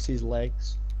purple one that says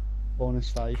legs. Bonus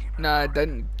 5. Nah, I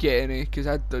didn't get any because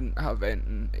I didn't have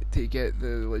anything to get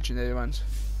the legendary ones.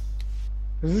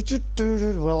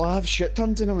 Well, I have shit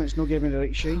tons in them. It's not giving me the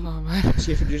right shape. Oh man.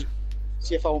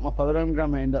 See if I want my power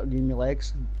engram, I end up giving me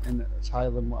legs, and it's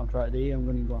higher than what I'm trying to do. I'm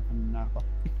going to go up and napper.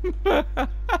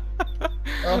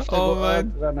 Oh man.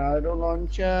 Granada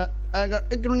launcher. I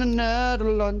got a granada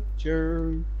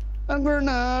launcher. A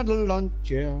granada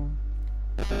launcher.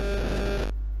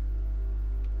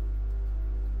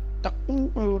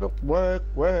 Talking about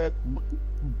work.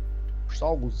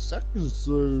 So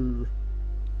sexy.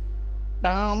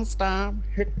 Downstairs,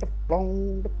 hit the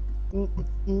floor.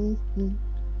 Do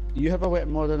you have a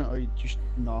weapon mod in it, or you just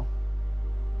no?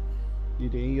 You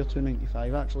do. You're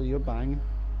 295. Actually, you're banging.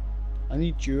 I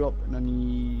need you up, and I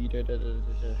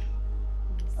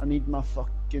need my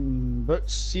fucking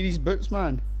boots. See these boots,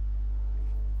 man?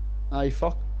 Aye,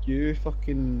 fuck you,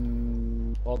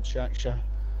 fucking Bob Shack.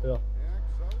 Yeah.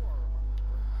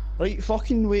 Right,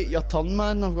 fucking wait your turn,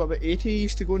 man. I've got about 80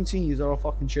 to go and see. You're all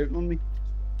fucking shouting on me.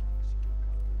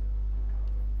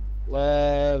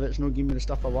 live, it's not giving me the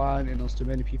stuff I want, and there's too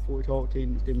many people to talk to,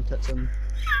 and it's doing tits in.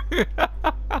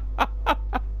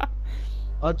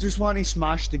 I just want to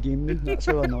smash the game now, that's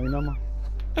how annoying I'm.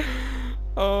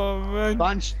 Oh man.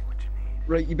 Banch,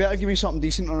 right, you better give me something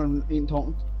decent or I ain't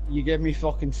talking. You give me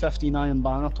fucking 59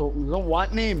 banner tokens, I don't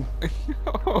want name.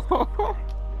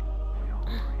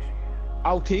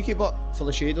 I'll take it, but for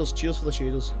the shaders, cheers for the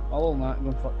shaders. Other than that, go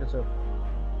and fuck yourself.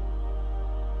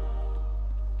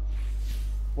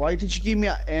 Why did you give me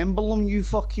an emblem, you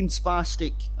fucking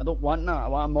spastic? I don't want that, I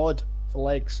want a mod for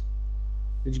legs.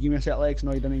 Did you give me a set of legs?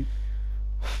 No, you didn't.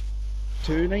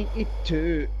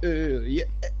 292,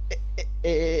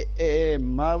 yeah,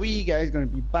 my wee guy's gonna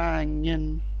be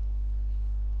banging.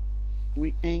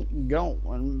 We ain't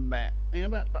going back.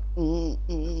 Do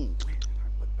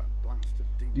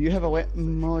you have a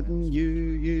weapon more than you?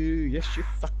 Yes, you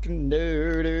fucking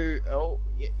do. Oh,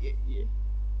 yeah.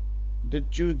 Did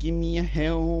you give me a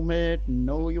helmet?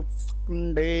 No, you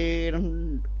fucking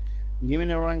didn't. Give me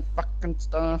the wrong fucking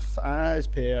stuff as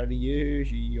per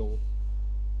usual.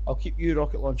 I'll keep you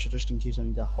rocket launcher just in case I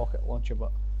need a rocket launcher,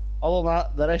 but other than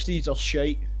that, the rest of these are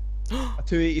shite. A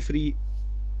 283.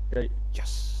 Right.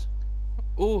 Yes.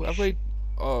 Oh, I played.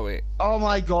 Oh wait, Oh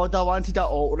my god, I wanted that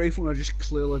auto rifle and I just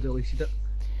clearly deleted it.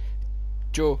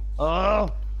 Joe. Oh!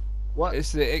 What?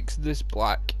 It's the Exodus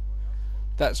Black.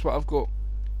 That's what I've got.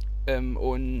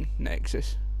 On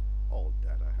Nexus. All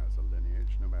data has a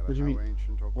lineage, no matter What do you how mean?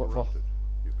 ancient or What for? corrupted.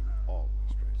 You can always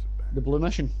trace it back. The blue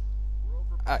mission.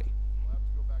 Aye. We'll have to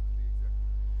go back to the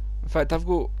executive. In fact, I've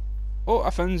got. Oh, I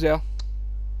found there.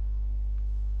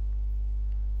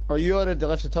 Are you already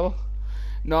left the tower?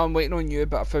 No, I'm waiting on you,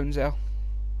 but I found there.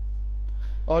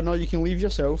 Oh no, you can leave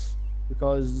yourself,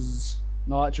 because...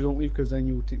 No, actually don't leave, because then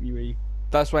you'll take me away.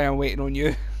 That's why I'm waiting on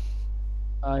you.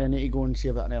 I need to go and see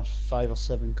about there 5 or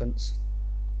 7 cunts.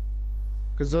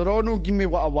 Because they're all not giving me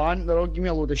what I want, they're all giving me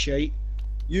a load of shite.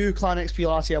 You, Clan XP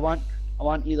Lassie, I want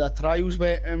either a trials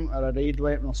weapon, or a raid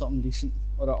weapon, or something decent.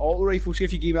 Or an auto rifle. See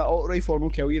if you give me an auto rifle, I'll no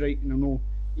kill you, right? And I'll no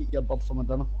eat your bird for my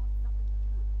dinner.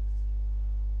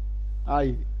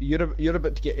 Aye, you're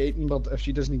about to get eaten, bird, if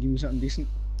she doesn't give me something decent.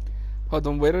 Hold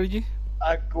on, where are you?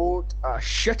 I got a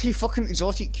shitty fucking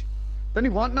exotic.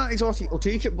 Didn't want that exotic, I'll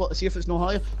take it, but see if it's no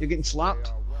higher, you're getting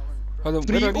slapped. Hold on,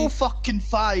 where are you?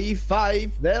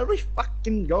 305, there we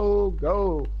fucking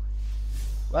go.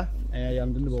 What? Yeah,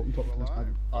 I'm doing the bottom top of this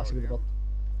man. Lassie with the bird.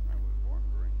 I was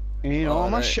wondering. And all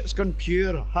my Alright. shit's gone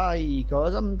pure high,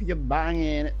 cause I'm pure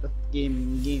banging at the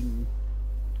game.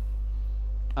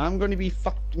 I'm gonna be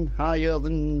fucking higher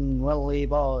than Willie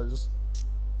Boz.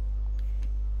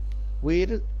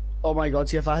 Where is... Oh my god,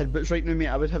 see if I had boots right now, mate,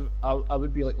 I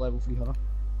would be like level 300.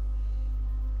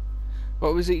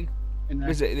 What was it? And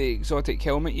Was it the exotic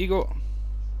helmet you got?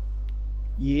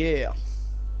 Yeah.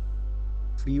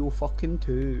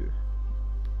 302.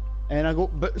 And I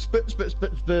got boots,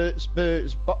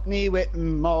 Buckney,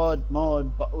 weapon, mod,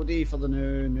 battle day for the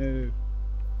no.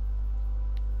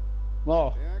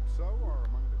 Oh, The XO are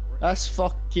among the great. this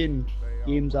fucking They are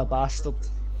game's a well bastard. encrypted even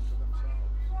to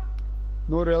themselves.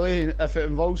 No really, if it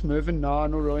involves moving, nah,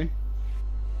 no really.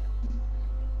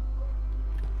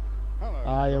 Hello,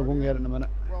 Aye, I'll go and Guardian. get it in a minute.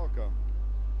 Welcome.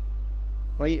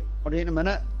 Right, alright in a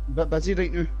minute. Bit busy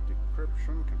right now.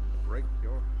 Decryption can break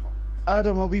your heart.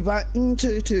 Adam, I'll be back in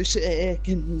 2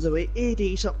 seconds. Away,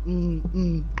 80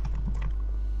 something.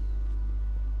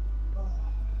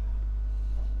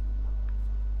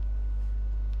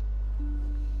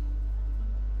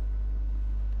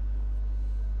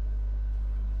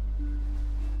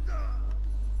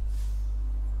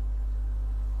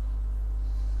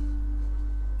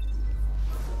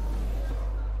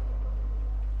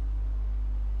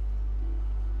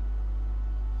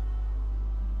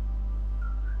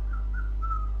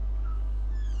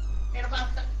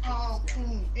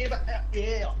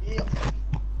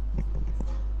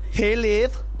 Hey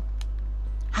Liv,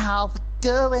 how you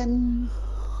doing?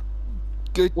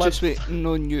 Good, Liv. just waiting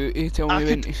on you to tell me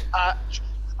when to...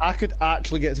 I could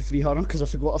actually get to 300 because I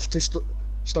forgot I've still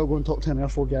go and talk to an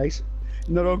Air4 guys.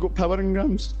 And they're all got power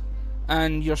engrams.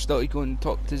 And you're still going to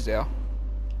talk to Zare.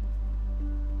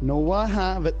 No, I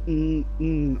haven't.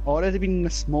 Already been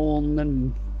this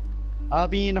morning. I've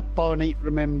been up all night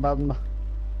remembering.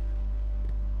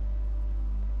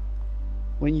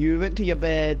 When you went to your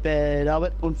bed, I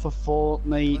went on for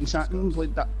Fortnite and sat and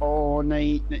played that all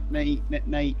night. New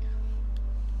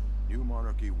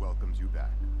Monarchy welcomes you back.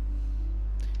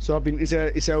 So I've been, he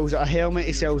sells a helmet,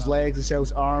 he sells legs, he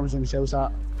sells arms, and he sells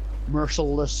that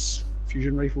merciless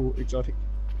fusion rifle exotic.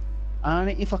 I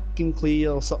need to fucking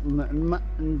clear something in my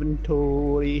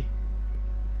inventory.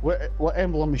 What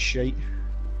emblem is shite?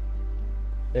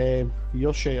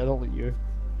 You're shit, I don't like you.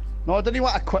 No, I didn't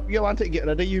want to quit you, I wanted to get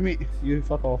rid of you, mate. You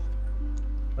fuck off.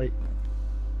 Right.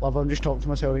 Love, I'm just talking to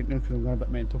myself right now because I'm going a bit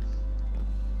mental.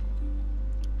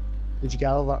 Did you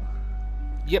gather that?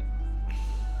 Yep.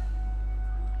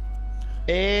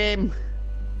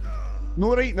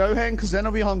 No right now, hen, because then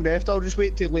I'll be hungry after. I'll just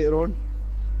wait till later on.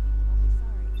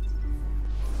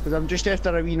 Because I'm just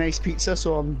after a wee nice pizza,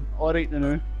 so I'm alright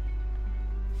now.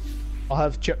 I'll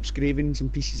have chips, gravy and some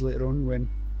pieces later on when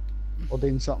we're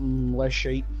doing something less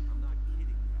shite.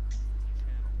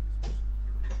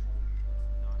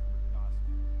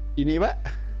 You know what?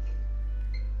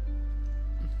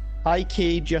 Hi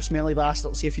Cage, you smelly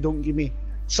bastard. See if you don't give me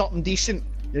something decent,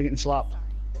 you're getting slapped.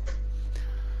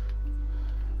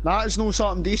 That is no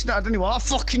something decent. I didn't want a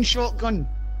fucking shotgun.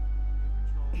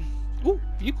 Oh,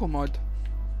 vehicle mod.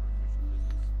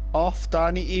 Off,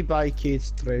 I need to buy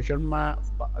Cade's treasure map,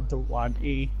 but I don't want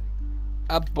to.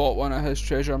 I bought one of his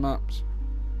treasure maps.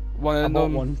 One I of bought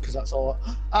them. one because that's all.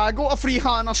 I got a free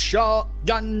harness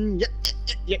shotgun. Yeah,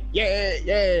 yeah, yeah,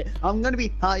 yeah. I'm gonna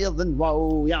be higher than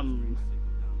William.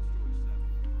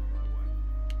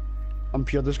 I'm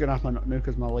pure just gonna have my nut now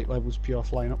because my light level's pure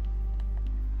flying up.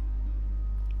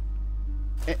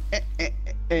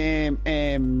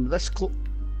 This cloak.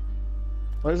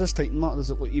 Why is this Titan mark? Does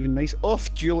it look even nice?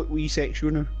 Off, do you look wee sexual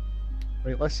now?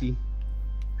 Right, let's see.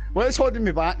 What is holding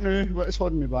me back now? What is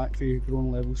holding me back for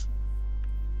growing levels?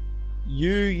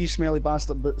 You smelly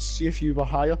bastard, but see if you were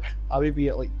higher, I would be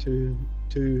at like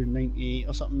 298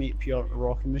 or something, mate, pure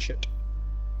rocking the shit.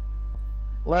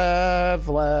 Live.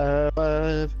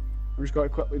 I've just got to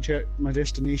quickly check my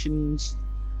destinations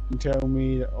and tell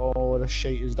me that all this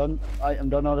shite is done. I'm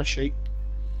done all this shite.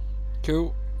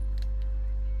 Cool.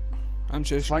 I'm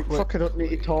just Thank fuck I don't need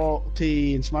to talk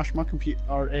to and smash my computer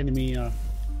or enemy or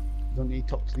I don't need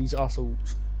to talk to these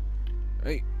assholes.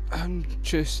 Right, I'm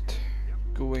just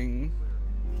going.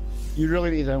 You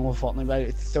really need to download Fortnite, about it.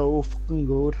 It's so fucking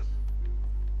good.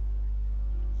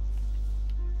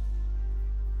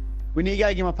 We need to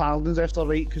get a game of Paladins after,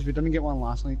 right? Because we didn't get one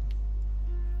last night.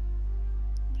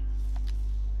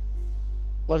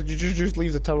 Like, did you just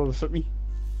leave the tower without me?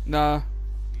 Nah.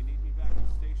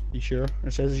 You sure?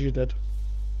 It says you did.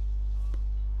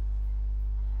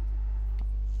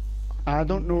 I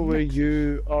don't know where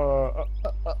you are.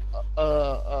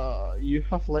 You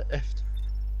have left.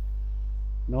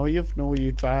 No,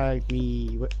 you dragged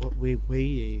me.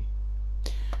 Way.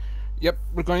 Yep,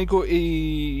 we're going to go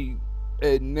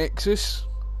to Nexus.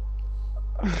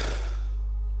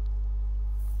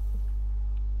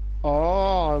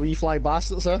 Oh, we fly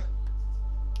bastards, huh?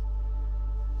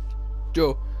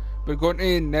 Joe, we're going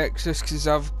to Nexus because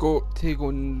I've got to go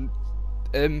and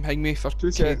hang me for 2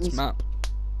 Cade's seconds. map.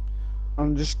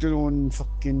 I'm just doing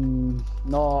fucking.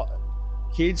 No,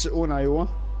 Cade's on Iowa.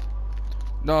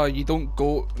 No, you don't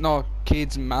go. No,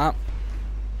 Cade's map.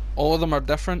 All of them are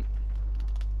different.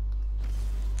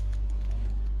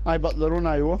 Aye, but they're on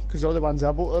Iowa because all the ones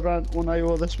I bought are on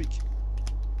Iowa this week.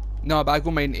 No, but I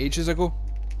got mine ages ago.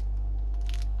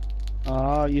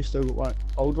 Ah, you still got what?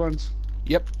 Old ones?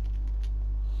 Yep.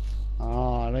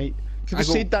 Ah, right. Could I have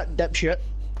go- said that dipshit.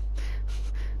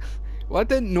 Well, I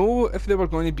didn't know if they were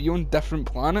going to be on different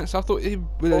planets. I thought they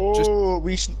would have just Oh,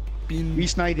 we been.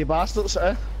 snidey bastards,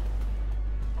 eh?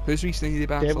 Who's we snidey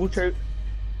bastard? Devil Child.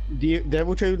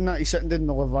 Devil Child and that, he's sitting in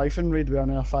the Leviathan raid with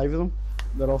another 5 of them.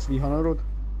 They're off 300 road.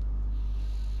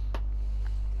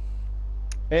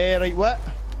 Right, what?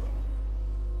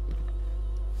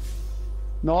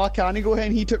 No, I can't go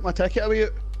ahead. He took my ticket away.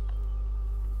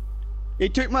 He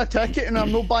took my ticket and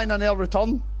I'm not buying an air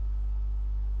return.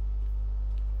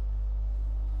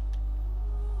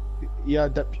 Yeah,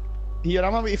 dip. Here,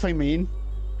 I'm about to find mine.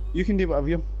 You can do whatever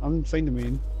you. I'm finding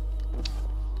mine.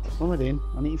 What am I doing?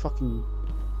 I need to fucking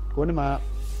go on the map.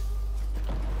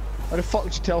 Why the fuck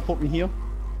did you teleport me here?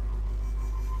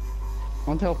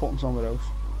 I'm teleporting somewhere else.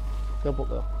 Teleport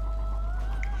there.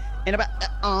 In about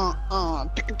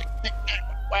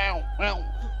wow.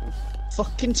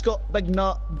 Fucking Scott Big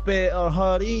Nut better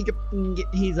hurry get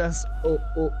his ass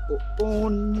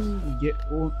on. Get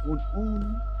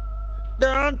on.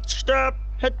 Don't stop,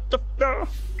 hit the floor.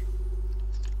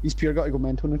 He's pure got to go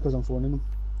mental now because I'm phoning him.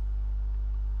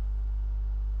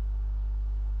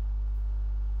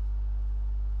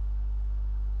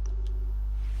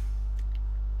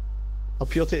 I'll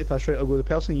pure take the piss, right? I'll go, the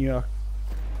person you're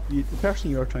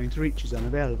trying to reach is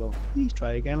unavailable. Please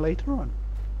try again later on.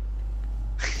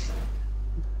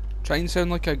 Try and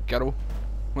sound like a girl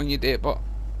when you date, but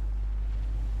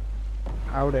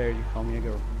How dare you call me a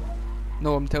girl?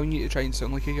 no, I'm telling you to try and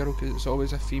sound like a girl because it's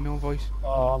always a female voice.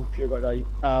 Oh, I'm pure got that.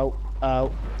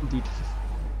 Ow, indeed.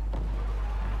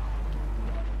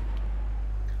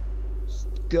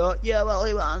 got you,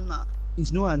 Willy Wonka.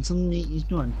 He's no answering me, he's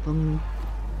no answering me.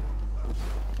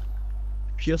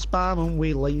 Pure spam on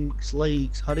we likes,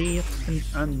 hurry up and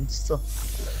answer.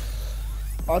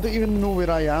 I don't even know where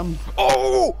I am.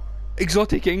 Oh!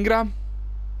 Exotic Engram.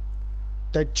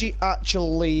 Did you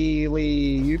actually,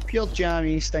 you pure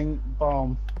jammy stink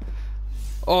bomb?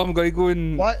 Oh, I'm gonna go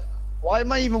and... Why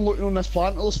am I even looking on this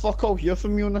planet? There's fuck all here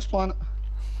from me on this planet.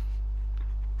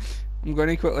 I'm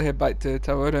gonna quickly head back to the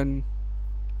tower and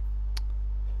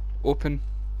open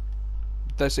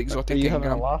this exotic Are you having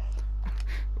a Engram. laugh?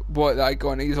 What, that I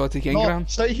got an exotic No, Engram?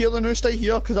 stay here, no, stay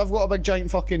here, because I've got a big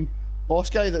giant fucking boss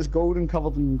guy that's gold and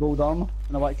covered in gold armour,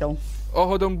 and I want to kill him. Oh,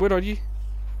 hold on, where are you?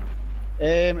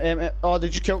 Oh,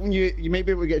 did you kill him? You might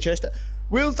be able to get a chest.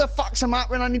 Where the fuck's I'm at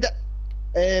when I need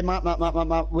it? Map.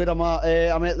 Where am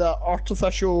I? I'm at the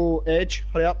artificial edge.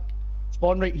 Hurry up.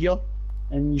 Spawn right here,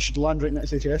 and you should land right next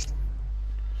to the chest.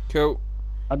 Cool.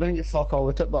 I didn't get fuck all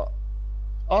with it, but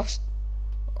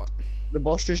the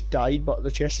boss just died, but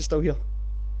the chest is still here.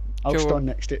 I'll Cool. stand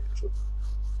next to it. So.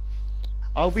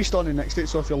 I'll be standing next to it,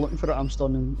 so if you're looking for it, I'm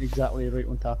standing exactly right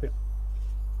on top of it.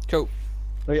 Cool.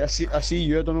 Right, I see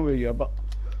you. I don't know where you are, but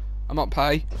I'm up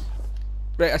high.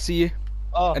 Right, I see you.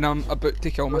 oh, And I'm about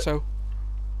to kill myself.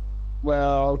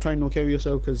 well, I'll try and not kill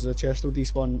yourself because the chest will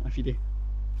despawn if you do.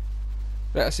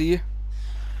 Right, I see you.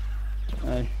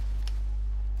 Aye.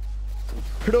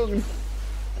 Prung!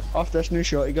 Off this new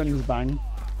shotgun is bang.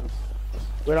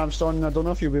 Where I'm standing, I don't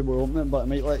know if you'll be able to open it, but it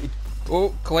might let you.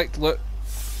 Oh, collect loot.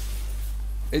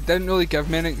 It didn't really give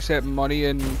me anything except money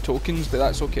and tokens, but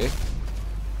that's okay.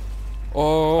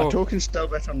 Oh, A token's still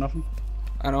better than nothing.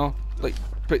 I know. Like,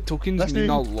 but tokens That's mean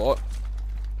new. a lot.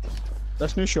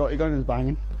 This new shotgun is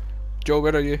banging. Joe,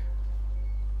 where are you?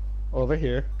 Over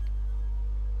here.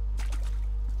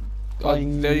 Oh,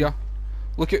 Bang. there you are.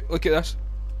 Look at this.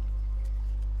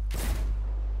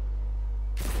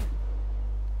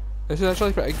 This is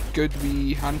actually pretty good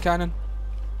wee hand cannon.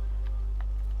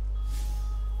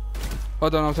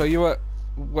 Hold on, I'll tell you what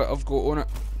I've got on it.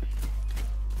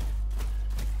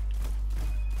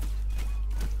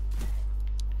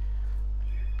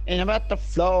 And I'm at the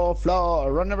floor,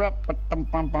 run up, bum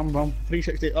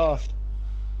 360 off.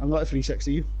 I'm not at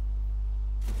 360 you.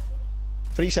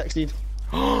 360.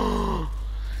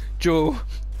 Joe,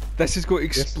 this has got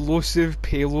explosive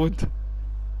payload.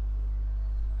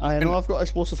 I know I've got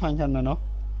explosive hand cannon now.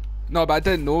 No, but I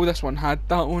didn't know this one had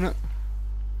that on it.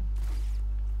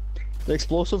 The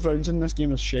explosive rounds in this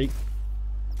game is shite.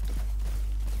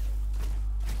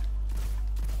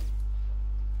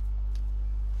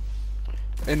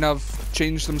 And I've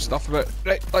changed some stuff about.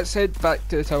 Right, let's head back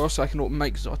to the tower so I can open my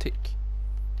exotic.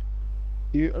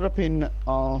 You are a pain in the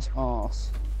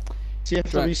arse. See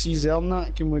if Right. we see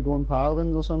Zelnat, can we go on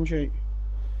Paladins or some shit?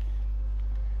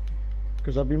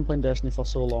 Because I've been playing Destiny for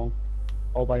so long,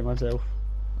 all by myself.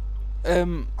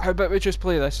 How about we just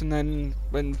play this and then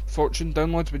when Fortune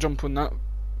downloads we jump on that?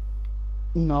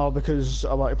 No, because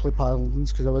I want to play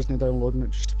Paladins, because I wasn't downloading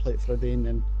it just to play it for a day and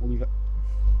then leave it.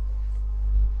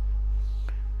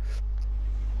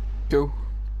 Cool.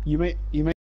 You might